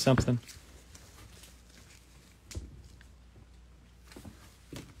 Let's get you something.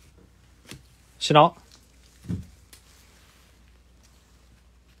 Chenault.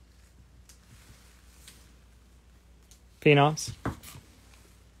 Phenoms.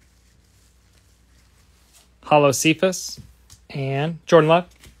 Hollow Cephas. And Jordan Love.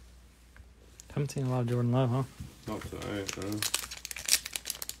 Haven't seen a lot of Jordan Love, huh? Not tonight, bro.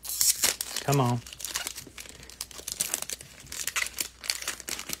 Come on.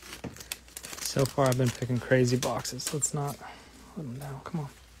 So far, I've been picking crazy boxes. Let's not let them down. Come on.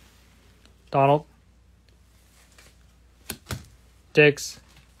 Donald. Diggs.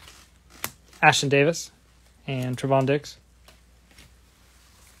 Ashton Davis. And Trevon Diggs.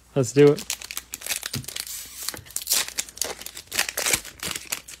 Let's do it.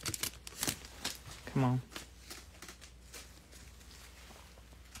 Come on.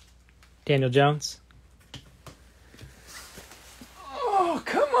 Daniel Jones.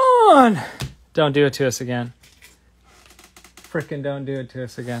 on! Don't do it to us again. Frickin' don't do it to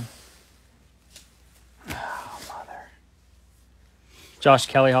us again. Oh, mother. Josh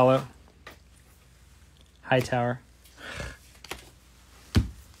Kelly Hollow. Hightower. I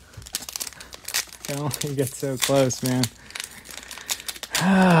can only get so close, man.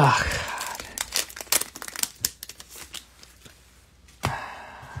 Oh, God.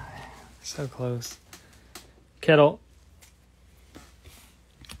 So close. Kittle.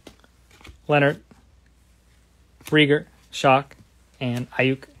 Leonard. Rieger. Shock. And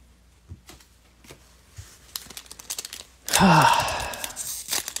Ayuk. I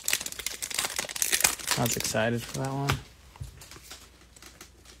was excited for that one.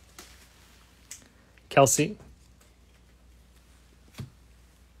 Kelsey.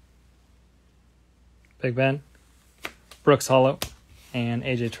 Big Ben. Brooks Hollow. And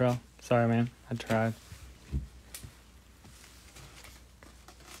AJ Terrell. Sorry, man. I tried.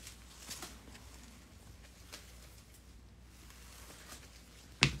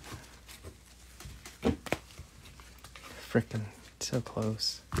 Freaking so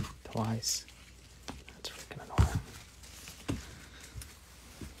close. Twice. That's freaking annoying.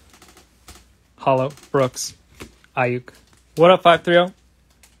 Hollow. Brooks. Ayuk. What up, 530?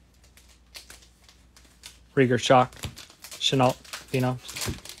 Rieger. Shock. Chenault. Vino.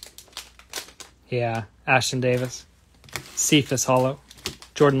 Yeah. Ashton Davis. Cephas. Hollow.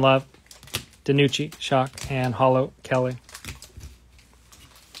 Jordan Love. Danucci. Shock. And Hollow. Kelly.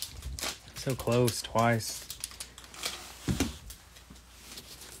 So close. Twice.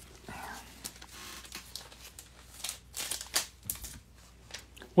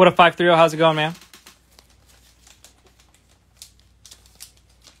 What up, 530? How's it going, man?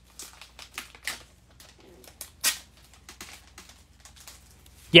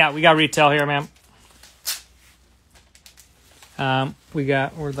 Yeah, we got retail here, man. We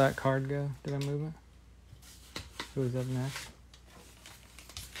got, where'd that card go? Did I move it? Who's up next?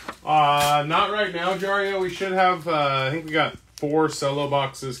 Not right now, Jario. We should have, I think we got 4 solo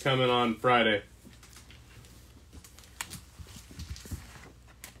boxes coming on Friday.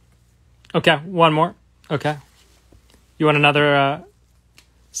 Okay, one more. Okay. You want another,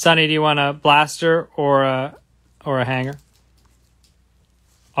 Sonny, do you want a blaster or a hanger?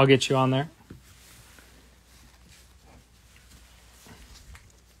 I'll get you on there.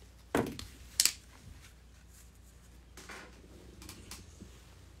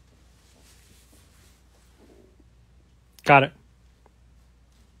 Got it.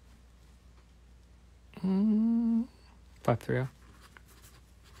 530.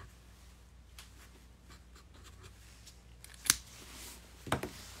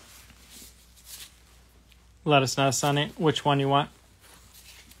 Let us know, Sonny, which one you want.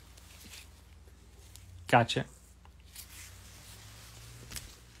 Gotcha.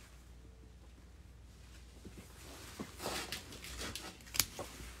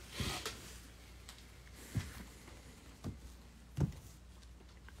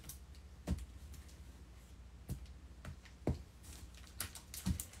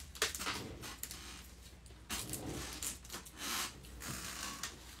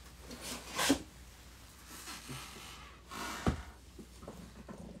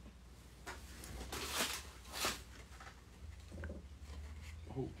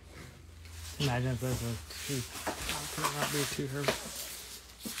 Imagine if this was too... How could it not be too herb?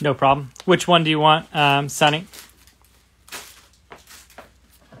 No problem. Which one do you want, Sonny?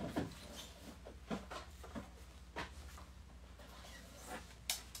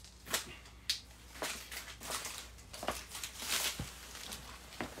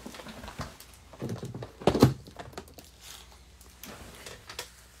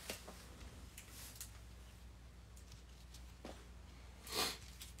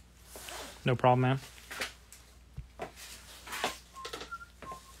 No problem, man.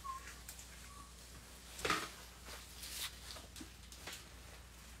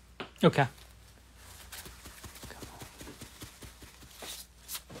 Okay.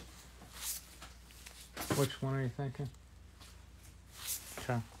 Which one are you thinking?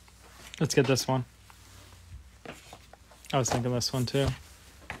 Okay. Let's get this one. I was thinking this one too.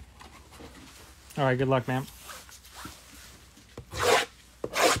 All right, good luck, man.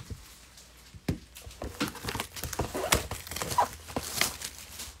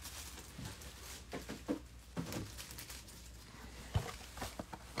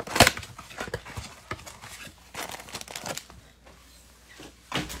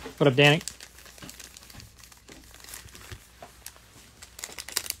 What up, Danny?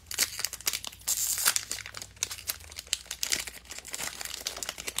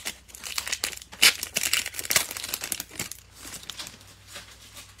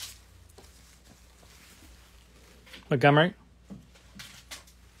 Montgomery.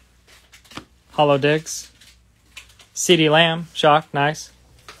 Hollow Diggs. CeeDee Lamb. Shock. Nice.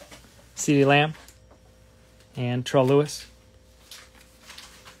 CeeDee Lamb. And Terrell Lewis.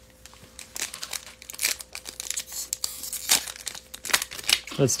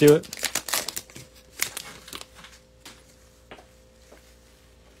 Let's do it.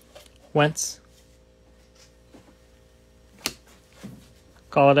 Wentz.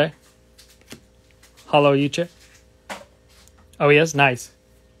 Galladay. Hollow Uche. Oh, he is? Nice.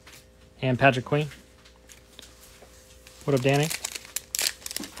 And Patrick Queen. What up, Danny?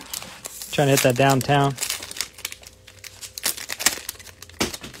 Trying to hit that downtown.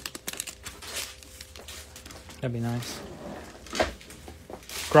 That'd be nice.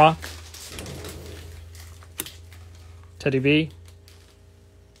 Gronk. Teddy B.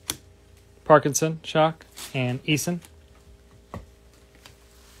 Parkinson, Shock. And Eason.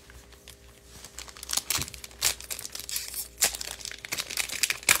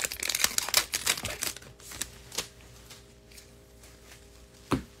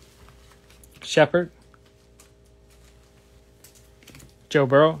 Shepard. Joe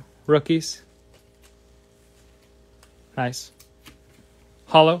Burrow. Rookies. Nice.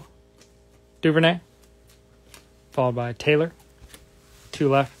 Hollow. Duvernay. Followed by Taylor. 2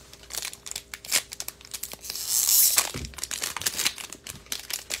 left.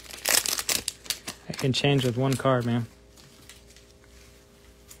 I can change with 1 card, man.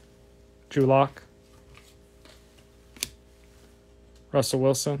 Drew Lock. Russell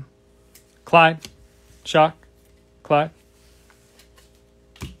Wilson. Clyde. Shock. Clyde.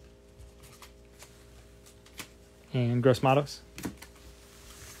 And Gross Matos.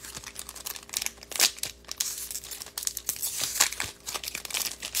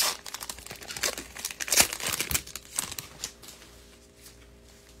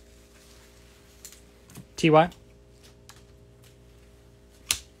 T.Y.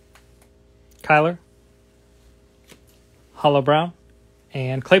 Kyler. Hollow Brown.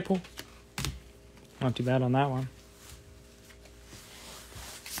 And Claypool. Not too bad on that one.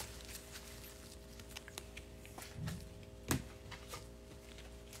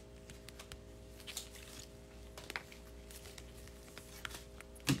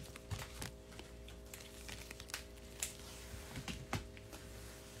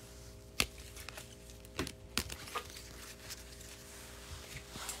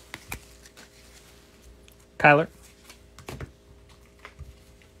 Kyler.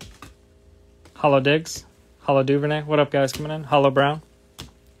 Hollow Diggs. Hollow Duvernay. What up, guys, coming in? Hollow Brown.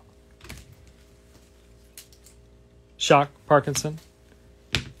 Shock. Parkinson.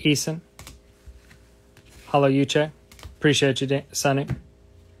 Eason. Hollow Uche. Appreciate you, Sonny.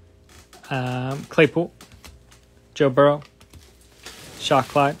 Claypool. Joe Burrow. Shock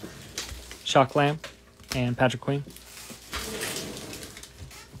Clyde. Shock Lamb. And Patrick Queen.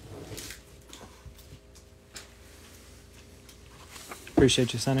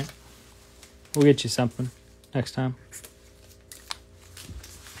 Appreciate you, Sonny. We'll get you something next time.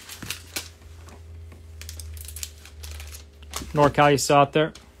 NorCal, you still out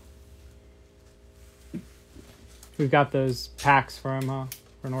there? We've got those packs for him, huh?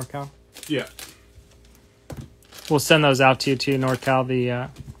 For NorCal? Yeah. We'll send those out to you too, NorCal,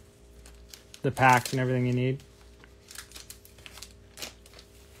 the packs and everything you need.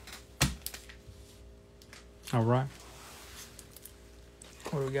 All right.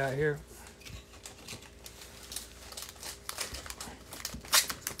 What do we got here?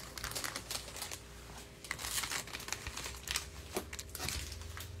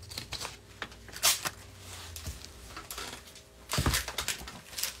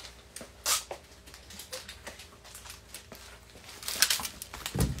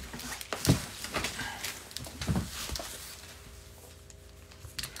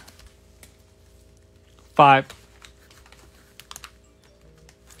 Five.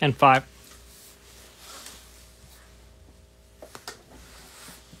 And 5.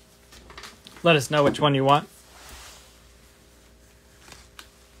 Let us know which one you want.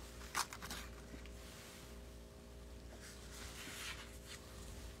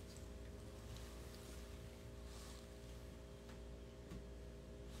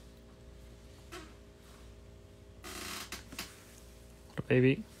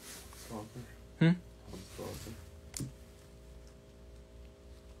 Baby. Hmm?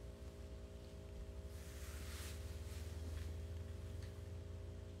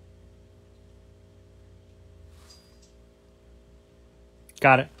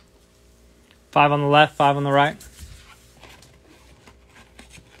 Got it. 5 on the left, 5 on the right.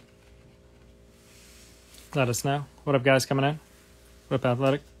 Let us know. What up, guys, coming in? What up,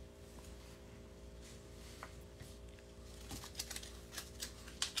 Athletic?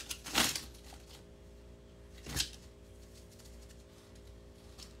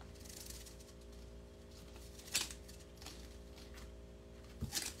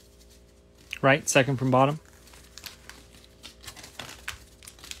 right, second from bottom.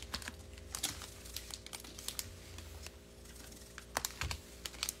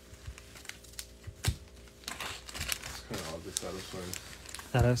 It's kind of oddly satisfying.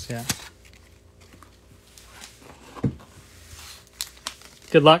 That is, yeah.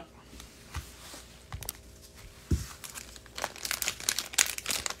 Good luck.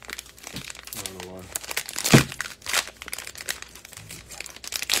 I don't know why.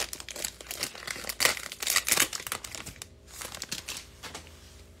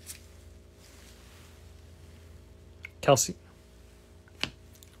 Kelsey.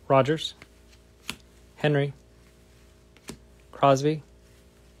 Rogers. Henry. Crosby.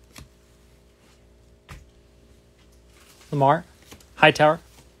 Lamar. Hightower.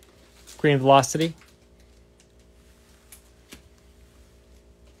 Green Velocity.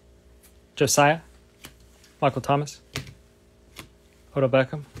 Josiah. Michael Thomas. Odell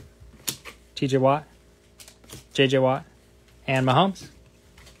Beckham. TJ Watt. JJ Watt. And Mahomes.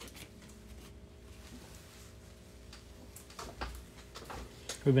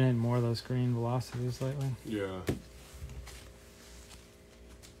 We've been hitting more of those green velocities lately. Yeah.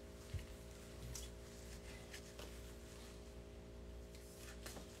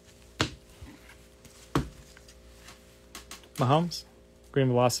 Mahomes, Green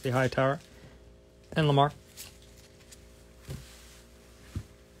Velocity, Hightower, and Lamar.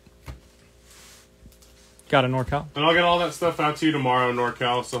 Got a NorCal. And I'll get all that stuff out to you tomorrow,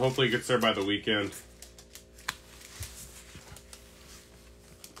 NorCal, so hopefully it gets there by the weekend.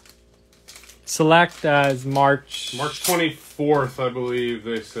 Select is March. March 24th, I believe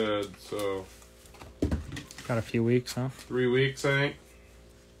they said, so Got a few weeks, huh? 3 weeks, I think.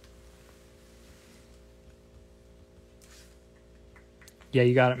 Yeah,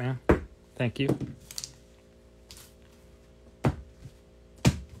 you got it, man. Thank you. Just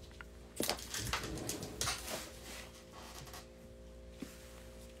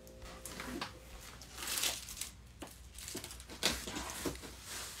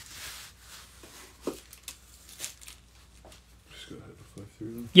go ahead and flip through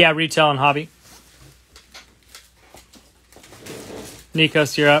them. Yeah, retail and hobby.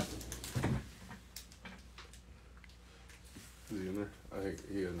 Nikos, you're up. Is he in there? I think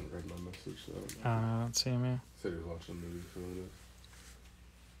he hasn't read my message, so I don't see him here. said he was watching the movie, so it is.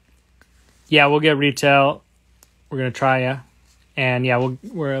 Yeah, we'll get retail. We're gonna try, yeah, and yeah,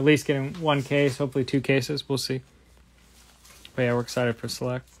 we're at least getting one case, hopefully 2 cases. We'll see. But yeah, we're excited for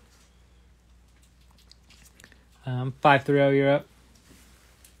select. 530, you're up.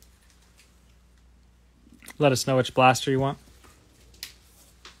 Let us know which blaster you want.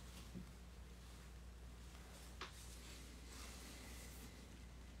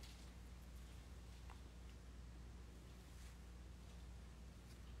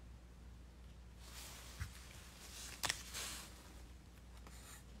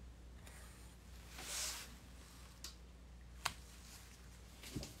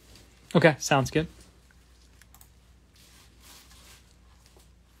 Okay, sounds good.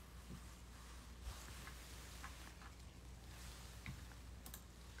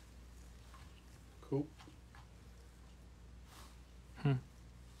 Cool. Hmm.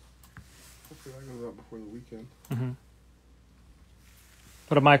 Hopefully that goes out before the weekend. Mm-hmm.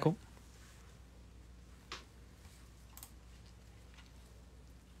 What about Michael?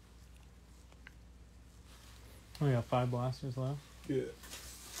 We got 5 blasters left. Yeah.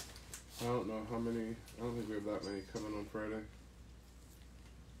 I don't know how many. I don't think we have that many coming on Friday.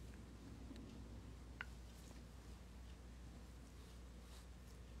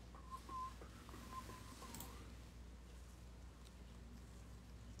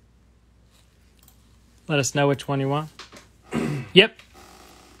 Let us know which one you want. Yep.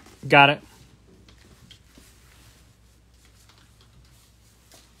 Got it.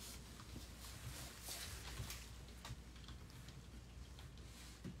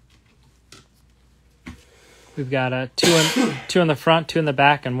 We've got 2 in the front, 2 in the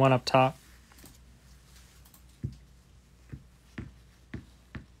back, and 1 up top.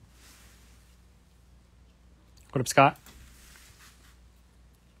 What up, Scott?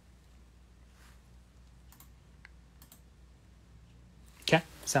 Okay,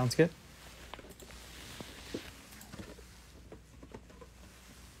 sounds good.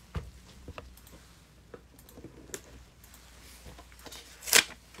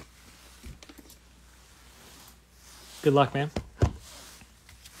 Good luck, man.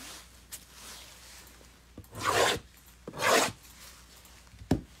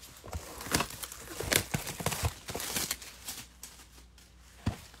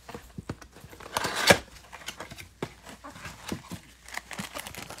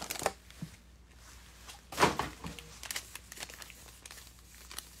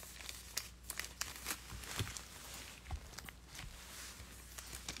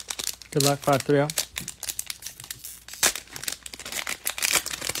 Good luck, 530.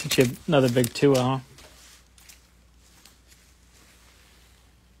 Get you another big Tua, huh?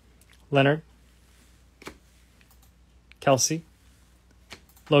 Leonard, Kelsey,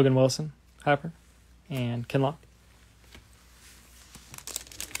 Logan Wilson, Hyper, and Kinlaw.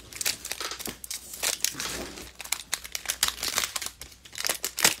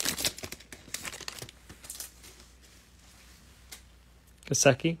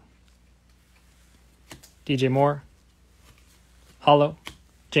 Gasecki, DJ Moore, Hollow,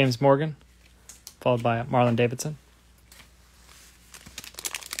 James Morgan, followed by Marlon Davidson.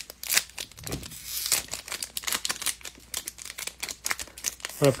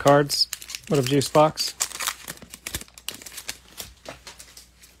 What up, cards? What up, juice box?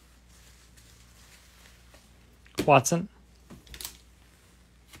 Watson,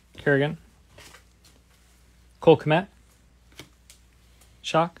 Kerrigan, Cole Kmet,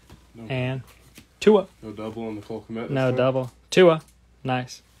 Shock, No. and Tua. No double on the Cole Kmet. No double. Tua.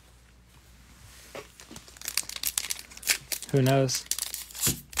 Nice. Who knows?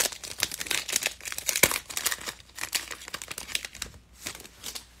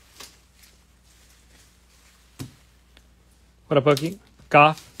 What up, Bookie?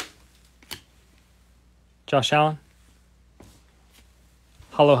 Goff. Josh Allen.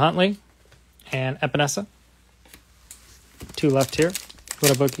 Hollow Huntley. And Epinesa. 2 left here.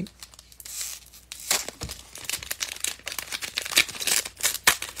 What up, Bookie?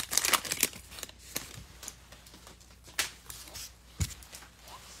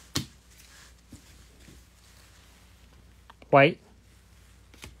 White,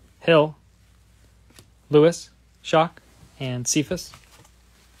 Hill, Lewis, Shock, and Cephas.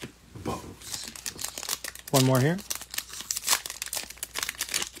 One more here.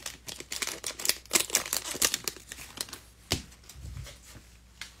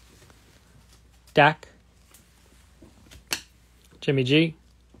 Dak, Jimmy G,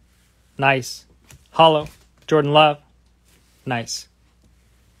 nice. Hollow, Jordan Love, nice.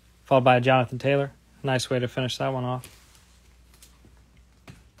 Followed by Jonathan Taylor. Nice way to finish that one off.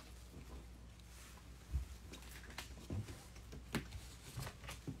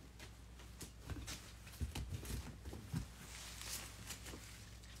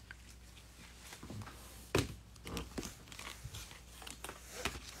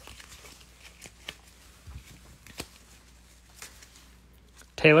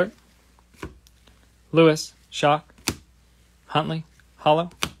 Taylor, Lewis, Shock, Huntley, Hollow,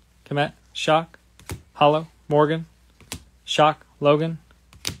 Kmet, Shock, Hollow, Morgan, Shock, Logan,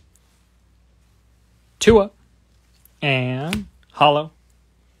 Tua, and Hollow,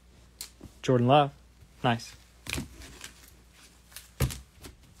 Jordan Love. Nice.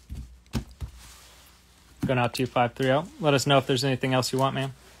 Going out to you 530. Let us know if there's anything else you want,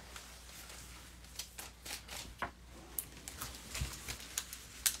 man.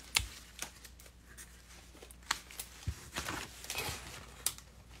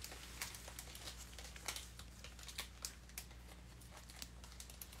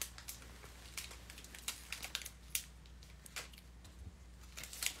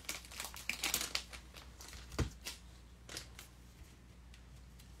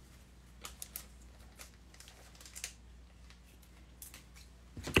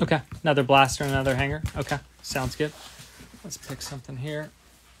 Okay, another blaster, another hanger. Okay, sounds good. Let's pick something here.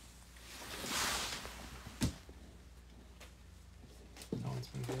 No one's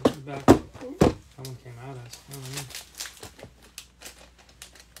been good. We're back. Someone came at us. I don't know.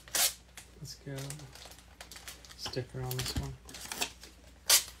 Let's go. Sticker on this one.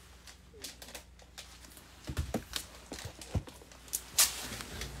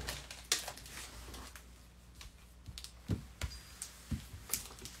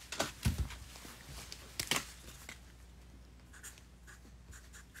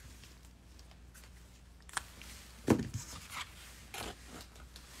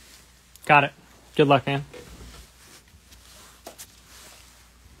 Got it. Good luck, man.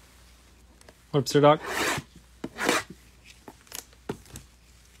 Whoops, your dog.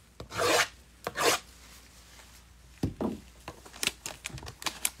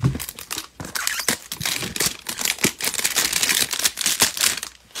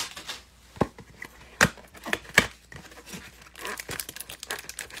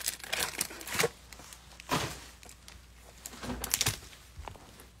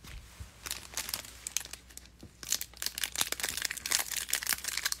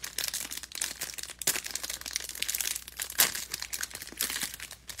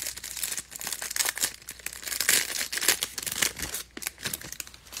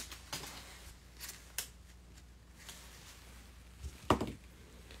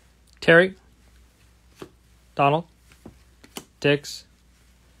 Terry, Donald, Diggs,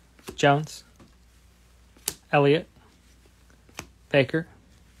 Jones, Elliott, Baker,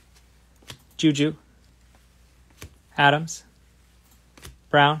 Juju, Adams,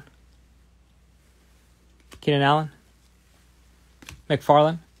 Brown, Keenan Allen,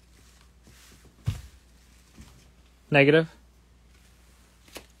 McFarland, negative,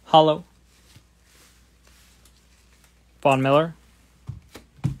 Hollow, Von Miller,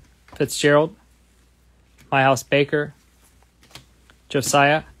 Fitzgerald, Myhouse Baker,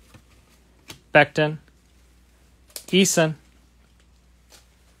 Josiah, Becton, Eason,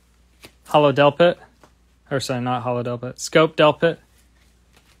 Hollow Delpit, or sorry, not Hollow Delpit, Scope Delpit,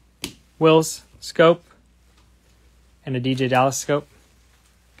 Wills Scope, and a DJ Dallas Scope.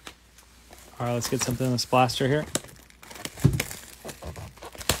 All right, let's get something in this blaster here.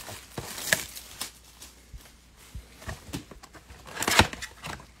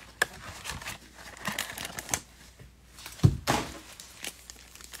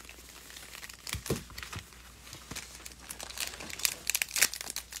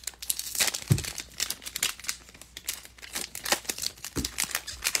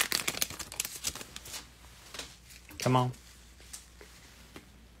 Come on.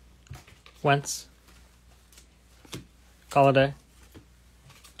 Wentz. Galladay.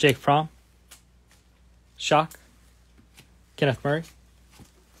 Jake Fromm. Shock. Kenneth Murray.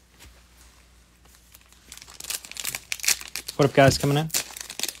 What up, guys, coming in?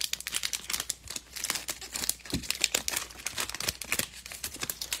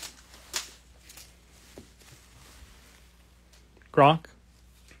 Gronk.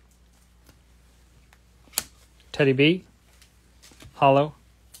 Teddy B, Hollow,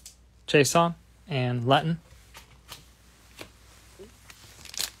 Chason, and Letton.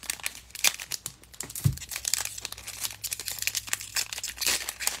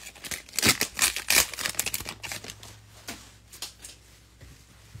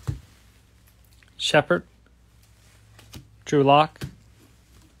 Shepard, Drew Lock,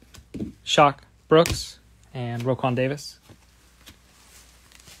 Shock Brooks, and Roquan Davis.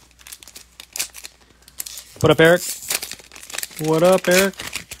 What up, Eric? What up, Eric?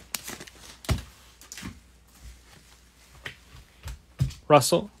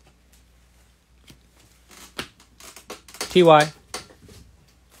 Russell. T.Y.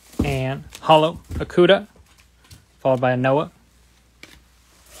 And Hollow. Akuda. Followed by a Noah.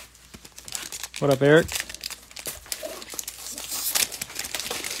 What up, Eric?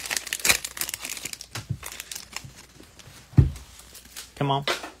 Come on.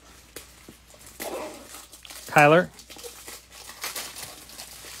 Kyler,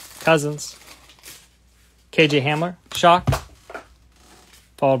 Cousins, KJ Hamler, Shock,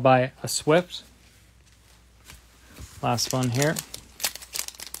 followed by a Swift. Last one here.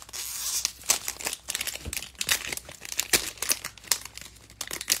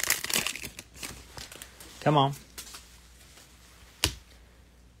 Come on.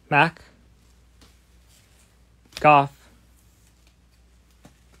 Mac, Goff,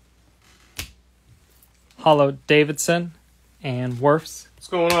 Hollow Davidson, and Wirfs. What's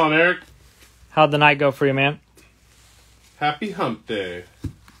going on, Eric? How'd the night go for you, man? Happy hump day.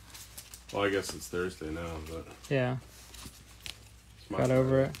 Well, I guess it's Thursday now, but... Yeah. it's my Got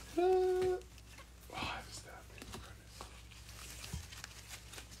over it. Oh, I just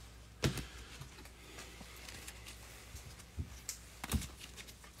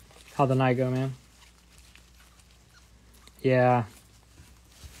How'd the night go, man? Yeah.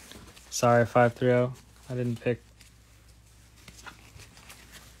 Sorry, 5-3-0. I didn't pick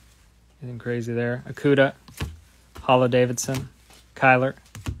anything crazy there. Akuda, Hollow Davidson, Kyler,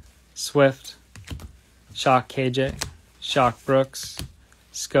 Swift, Shock KJ, Shock Brooks,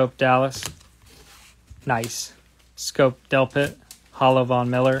 Scope Dallas, nice. Scope Delpit, Hollow Von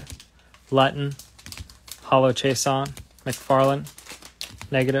Miller, Letton, Hollow Chason, McFarland,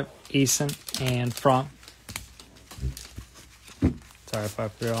 negative, Eason, and Fromm. Sorry,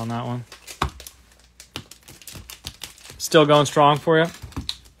 5-3 on that one. Still going strong for you?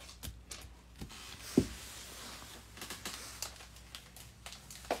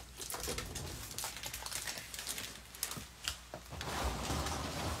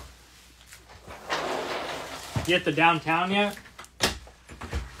 You hit the downtown yet?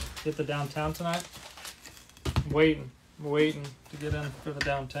 Hit the downtown tonight? I'm waiting to get in for the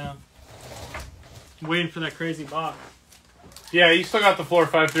downtown. I'm waiting for that crazy box. Yeah, you still got the floor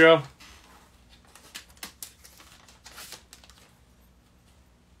 5-0.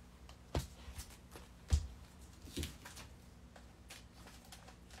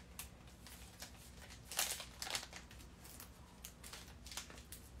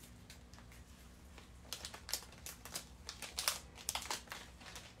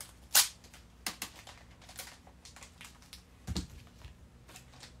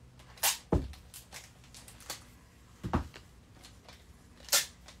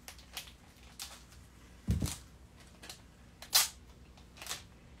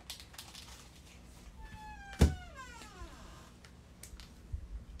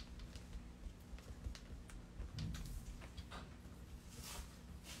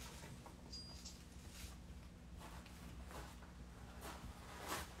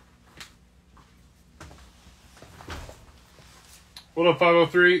 Hold up,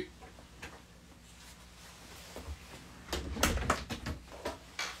 503.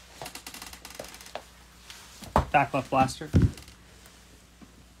 Back left blaster.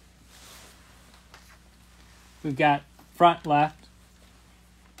 We've got front left.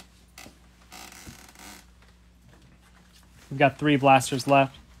 We've got 3 blasters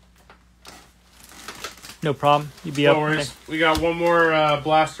left. No problem. You'd be No up. worries. We got one more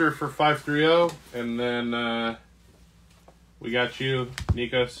blaster for 530, and then we got you,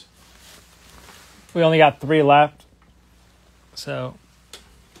 Nikos. We only got 3 left. So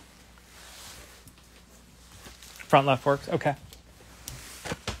front left works. Okay.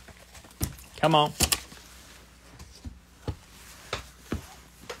 Come on.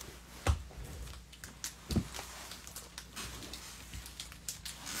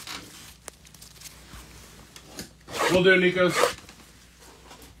 We'll do, Nikos.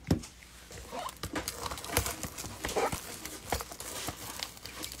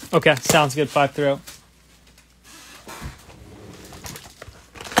 Okay, sounds good. 5-0.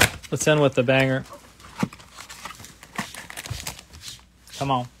 Let's end with the banger.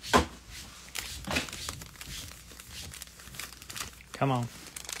 Come on. Come on.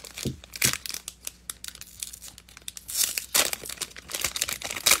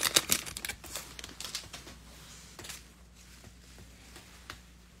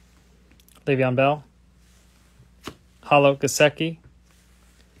 Le'Veon Bell. Hollow Gasecki.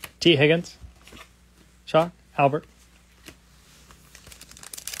 T. Higgins. Shock. Albert.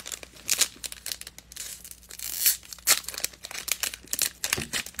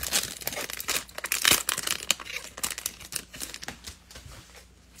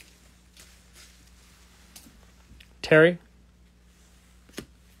 Terry.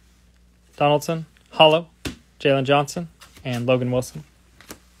 Donaldson. Hollow. Jalen Johnson. And Logan Wilson.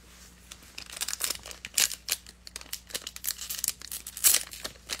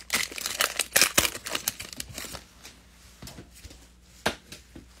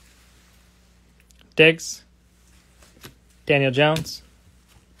 Diggs, Daniel Jones,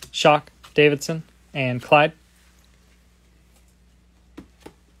 Shock, Davidson, and Clyde.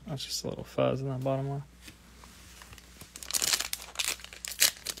 That's just a little fuzz in that bottom one.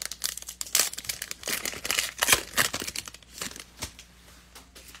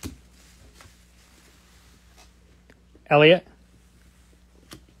 Elliott,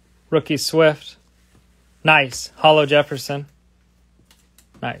 rookie Swift, nice. Hollow Jefferson,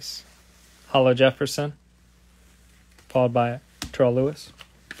 nice. Hollow Jefferson, followed by Terrell Lewis.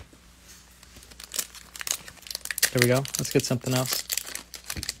 There we go. Let's get something else.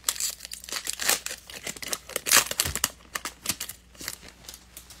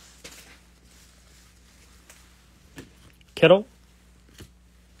 Kittle,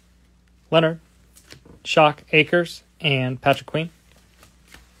 Leonard, Shock, Akers, and Patrick Queen.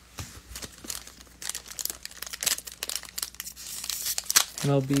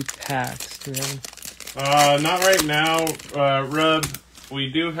 MLB packs. Do we have Not right now, Rub.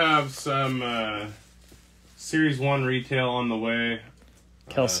 We do have some Series 1 retail on the way.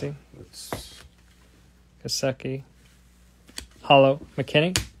 Kelsey, Gasecki, Hollow,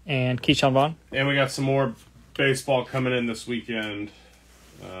 McKinney, and Keyshawn Vaughn. And we got some more baseball coming in this weekend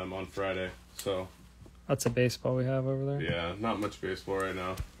on Friday. So That's a baseball we have over there. yeah, not much baseball right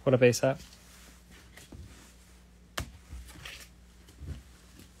now. What a base at?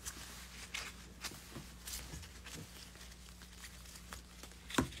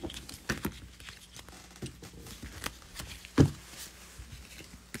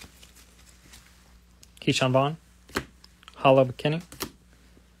 Keyshawn Vaughn, Hollow McKinney,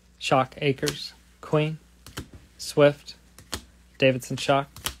 Shock Akers, Queen, Swift, Davidson Shock,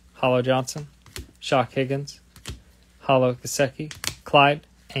 Hollow Johnson, Shock Higgins, Hollow Gasecki, Clyde,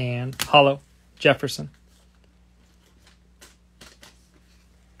 and Hollow Jefferson.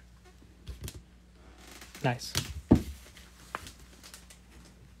 Nice.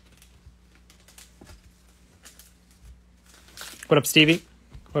 What up, Stevie?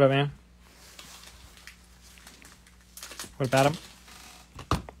 What up, man? What about him?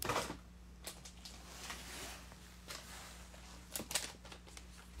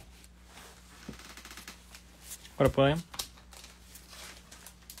 What up, William?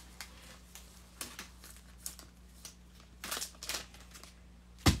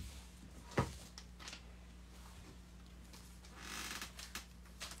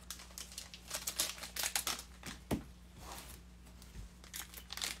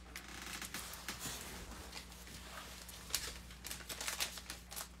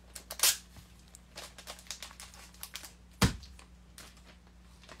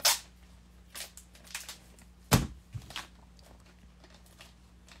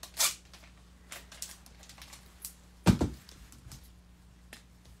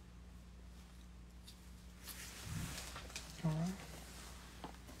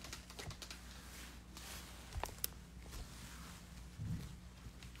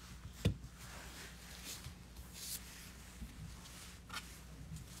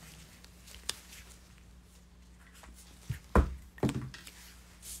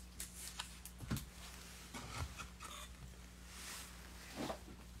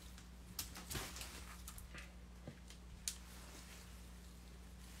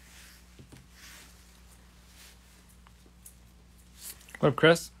 What up,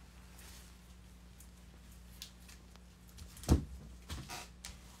 Chris?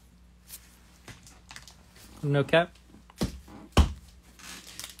 No cap?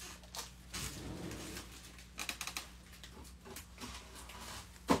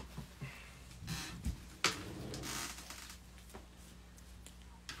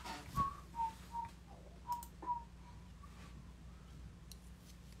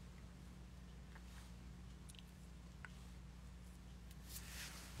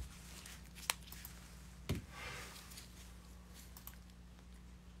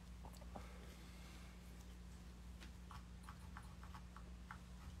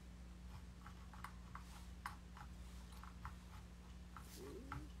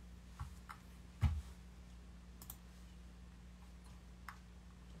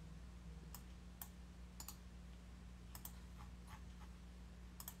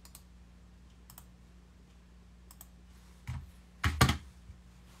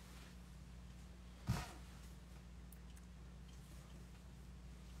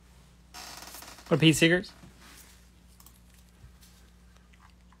 What Pete Seegers?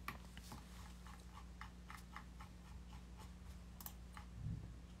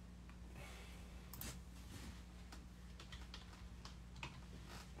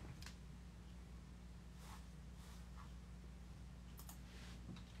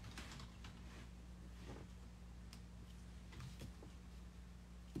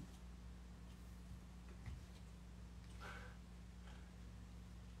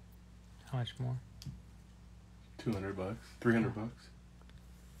 How much more? $200, $300.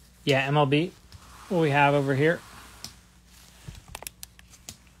 Yeah, MLB. What we have over here.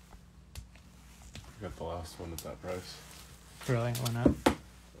 I got the last one at that price. Really? Why not?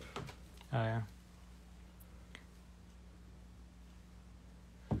 Oh, yeah.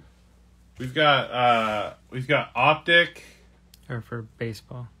 We've got Optic. Or for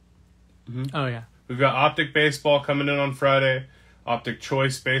baseball. Mm-hmm. Oh, yeah. We've got Optic Baseball coming in on Friday. Optic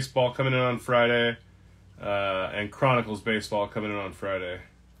Choice Baseball coming in on Friday. And Chronicles Baseball coming in on Friday.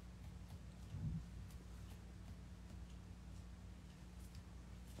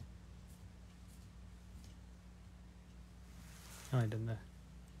 Oh, I did that.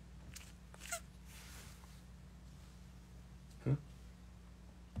 Huh?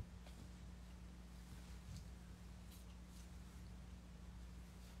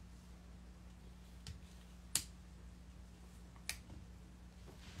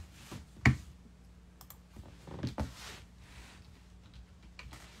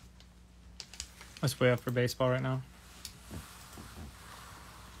 What's way up for baseball right now?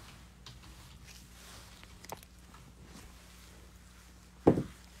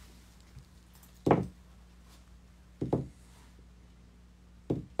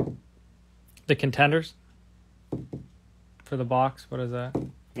 The contenders for the box. What is that?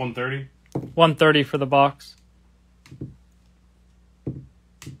 130. 130 for the box.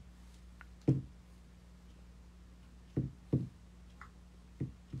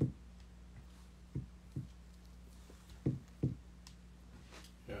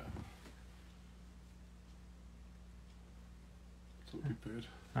 Yeah. That's what we paid.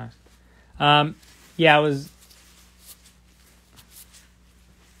 Nice. Yeah, it was.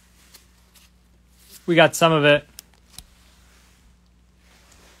 We got some of it.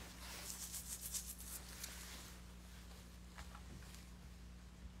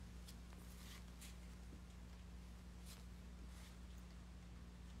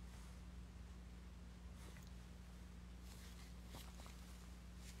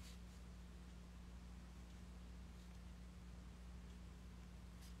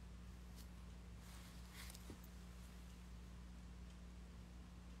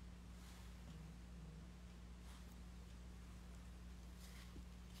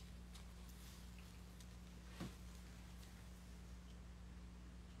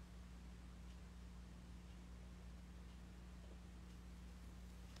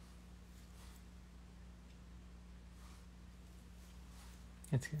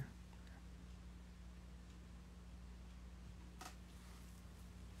 It's here.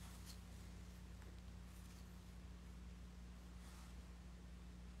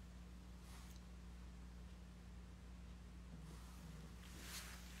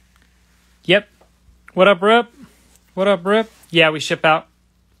 Yep. What up, Rip? What up, Rip? Yeah, we ship out.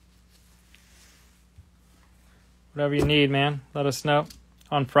 Whatever you need, man. Let us know.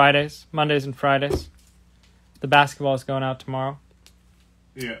 On Fridays. Mondays and Fridays. The basketball is going out tomorrow.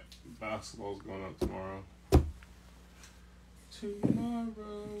 Yeah, basketball's going out tomorrow.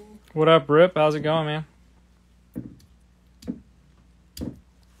 What up, Rip? How's it going, man?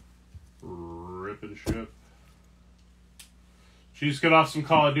 Rip and ship. Did you just get off some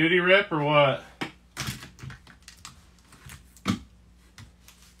Call of Duty, Rip, or what?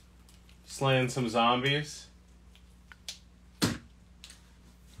 Slaying some zombies.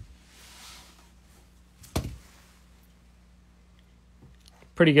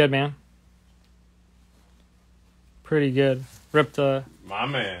 Pretty good, man. Pretty good. Ripped a My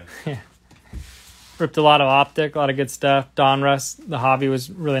man. ripped a lot of optic, a lot of good stuff. Donruss, the hobby was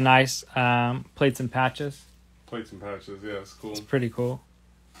really nice. Plates and patches. Plates and patches, yeah, it's cool. It's pretty cool.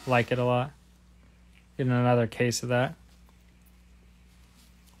 Like it a lot. Getting another case of that.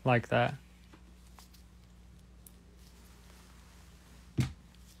 Like that.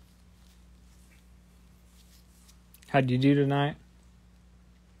 How'd you do tonight?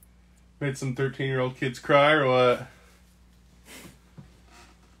 Made some 13-year-old kids cry, or what?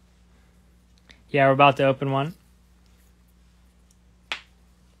 Yeah, we're about to open one.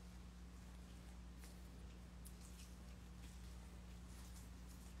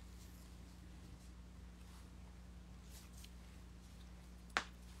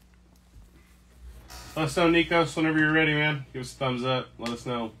 Let us know, Nikos, whenever you're ready, man. Give us a thumbs up. Let us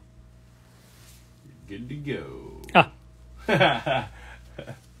know. You're good to go. Ah.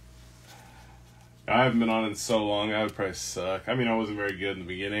 I haven't been on in so long. I would probably suck. I mean, I wasn't very good in the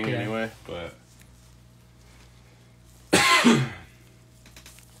beginning anyway, but...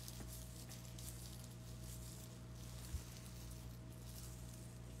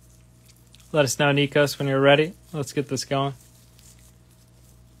 Let us know, Nikos, when you're ready. Let's get this going.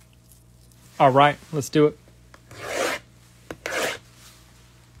 All right, let's do it.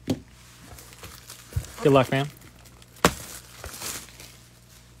 Good luck, man.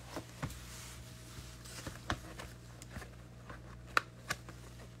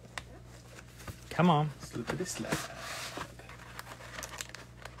 Come on. Slippity slap.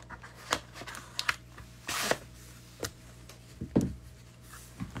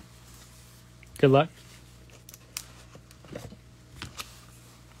 Good luck.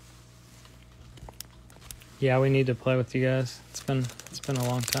 Yeah, we need to play with you guys. It's been a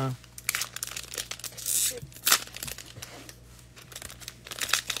long time.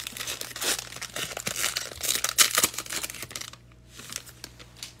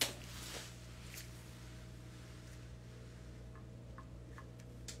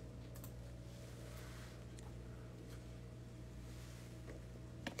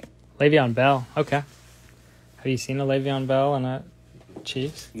 Le'Veon Bell. Okay. Have you seen a Le'Veon Bell in a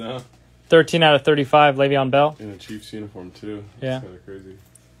Chiefs? No. 13 out of 35, Le'Veon Bell. In a Chiefs uniform, too. Yeah. That's kind of crazy.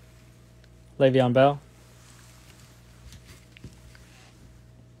 Le'Veon Bell.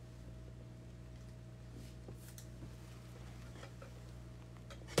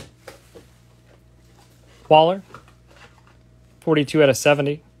 Waller. 42 out of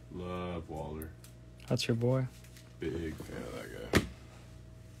 70. Love Waller. That's your boy. Big fan of that guy.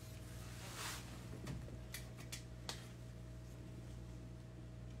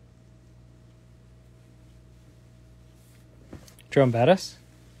 Jerome Bettis.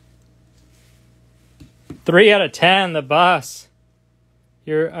 3 out of 10, the bus.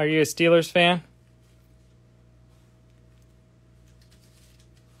 Are you a Steelers fan?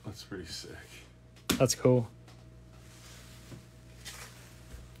 That's pretty sick. That's cool.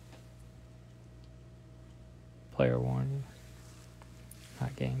 Player warning.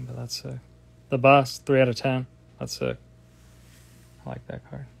 Not game, but that's sick. The bus, 3 out of 10. That's sick. I like that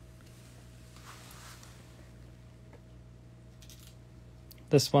card.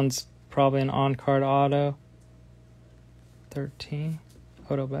 This one's probably an on-card auto. 13.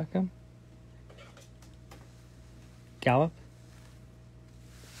 Odell Beckham. Gallup.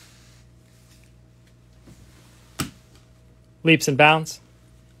 Leaps and bounds.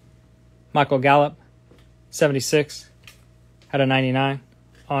 Michael Gallup. 76. Out of 99.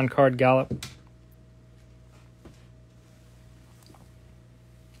 On-card Gallup.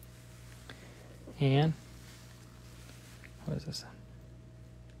 And what is this?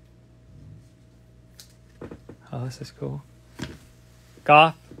 Oh, this is cool.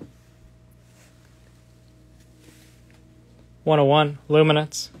 Goff. 101.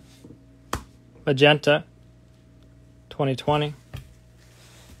 Luminance. Magenta. 2020.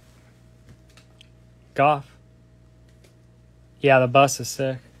 Goff. Yeah, the bus is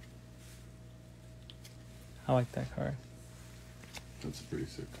sick. I like that card. That's a pretty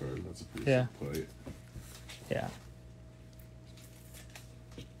sick card. That's a pretty Yeah. sick plate. Yeah.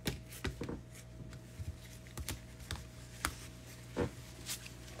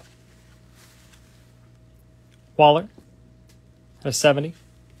 Waller at a 70.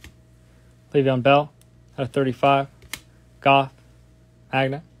 Le'Veon Bell at a 35. Goff.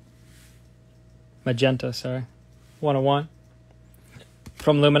 Magna. Magenta, sorry. 101.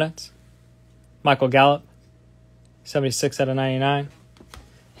 from Luminance. Michael Gallup, 76 out of 99.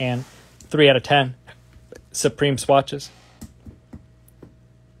 And 3 out of 10 Supreme swatches.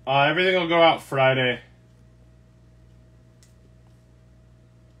 Everything will go out Friday.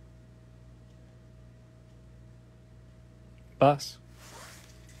 Bus.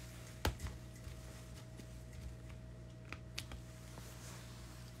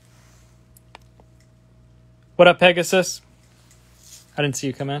 What up, Pegasus? I didn't see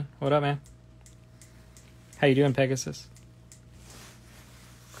you come in. What up, man? How you doing, Pegasus?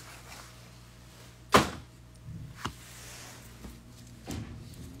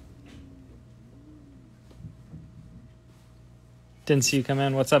 Didn't see you come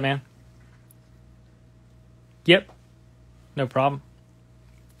in. What's up, man? Yep. No problem.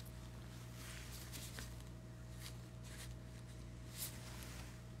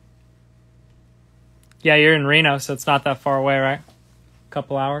 Yeah, you're in Reno, so it's not that far away, right?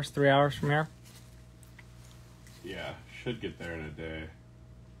 Couple hours, 3 hours from here. Yeah, should get there in a day.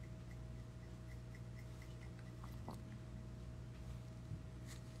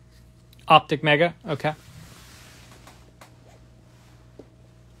 Optic Mega, okay.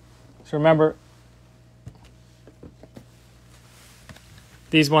 So remember,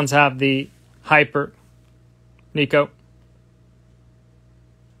 these ones have the Hyper Nico.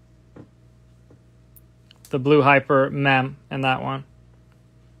 The blue Hyper Mem and that one.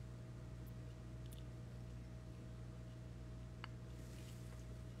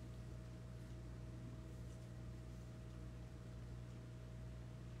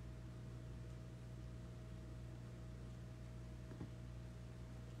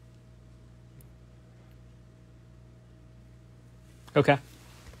 Okay.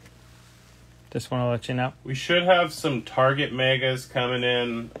 Just want to let you know. We should have some Target Megas coming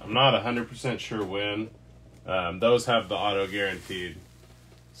in. I'm not 100% sure when. Those have the auto guaranteed.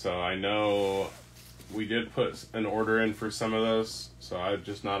 So I know we did put an order in for some of those. So I'm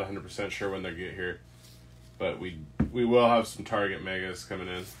just not 100% sure when they get here. But we will have some Target Megas coming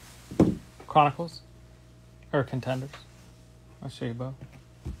in. Chronicles? Or Contenders? I'll show you both.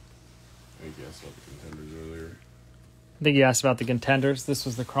 I think you asked about the Contenders earlier. I think you asked about the Contenders. This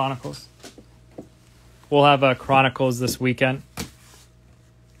was the Chronicles. We'll have Chronicles this weekend.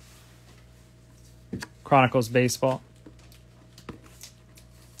 Chronicles baseball.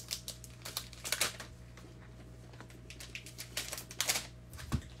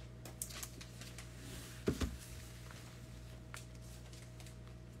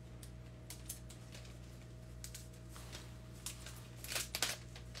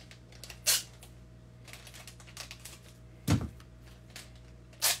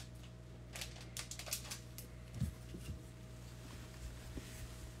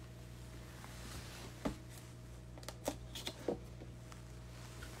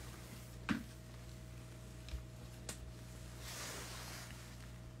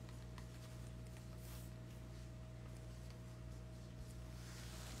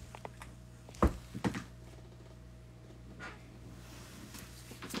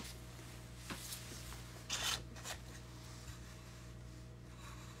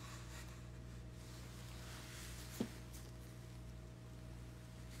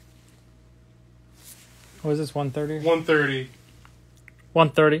 What was this, 130? 130.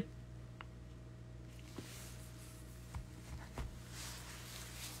 130.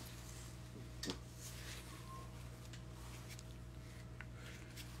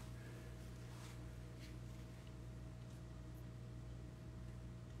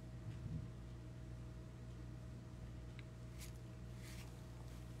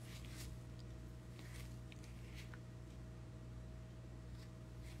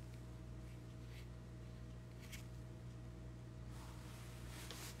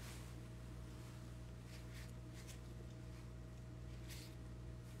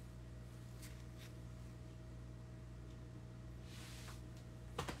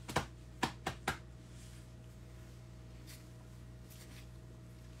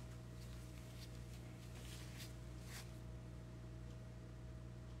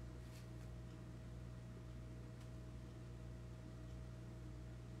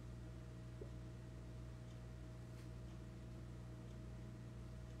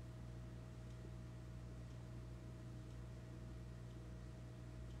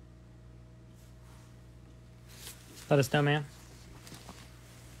 Let us know, man.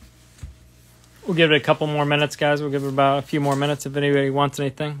 We'll give it a couple more minutes, guys. We'll give it about a few more minutes. If anybody wants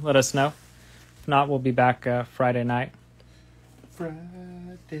anything, let us know. If not, we'll be back Friday night.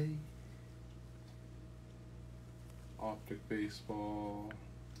 Friday. Optic baseball.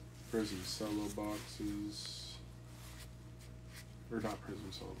 Prism solo boxes. Or not Prism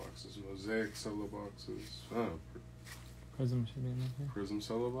solo boxes, Mosaic solo boxes. Oh, Prism should be in there. Prism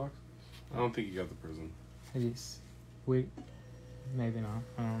solo boxes? I don't think you got the Prism. Maybe maybe not.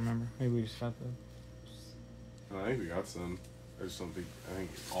 I don't remember. Maybe we just got the. I think we got some. I just don't think. I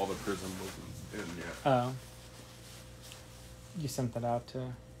think all the Prism wasn't in yet. Oh. You sent that out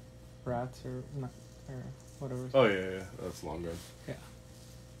to Rats or not, or whatever. Oh yeah, that's long gone. Yeah.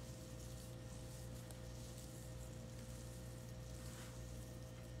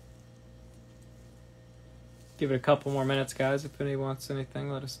 Give it a couple more minutes, guys. If anybody wants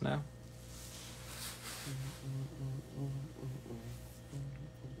anything, let us know.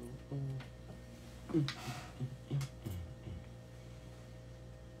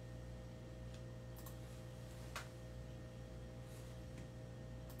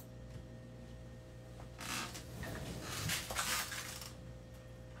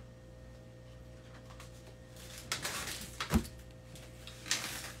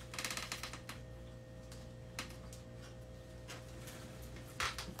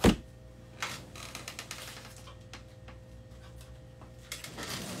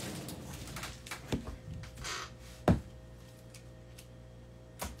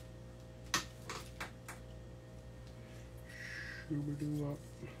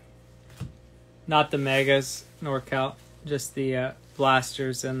 Not the Megas, NorCal, just the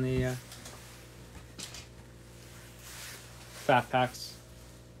blasters and the fat packs.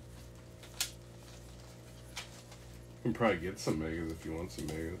 You can probably get some Megas if you want some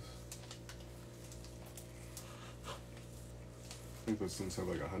Megas. I think those things have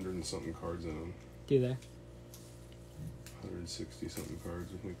like 100 and something cards in them. Do they? 160 something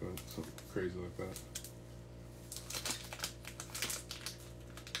cards, I think, something crazy like that.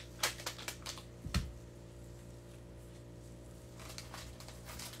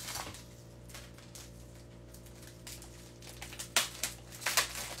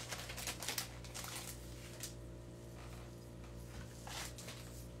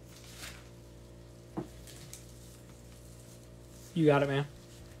 You got it, man.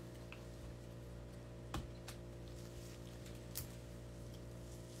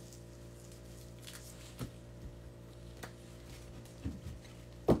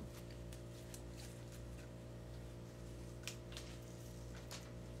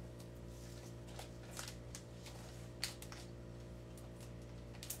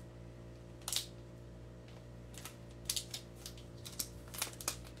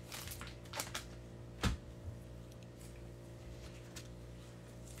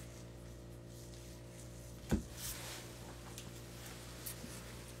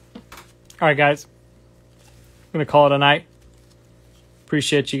 All right, guys. I'm going to call it a night.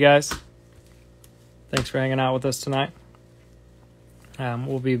 Appreciate you guys. Thanks for hanging out with us tonight.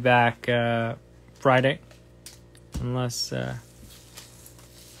 We'll be back Friday. Unless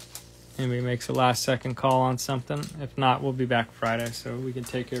anybody makes a last-second call on something. If not, we'll be back Friday, so we can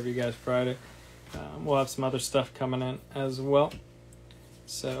take care of you guys Friday. We'll have some other stuff coming in as well.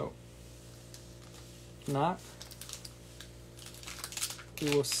 So, if not, we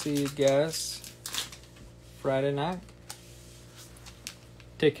will see you guys Friday night.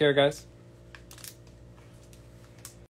 Take care, guys.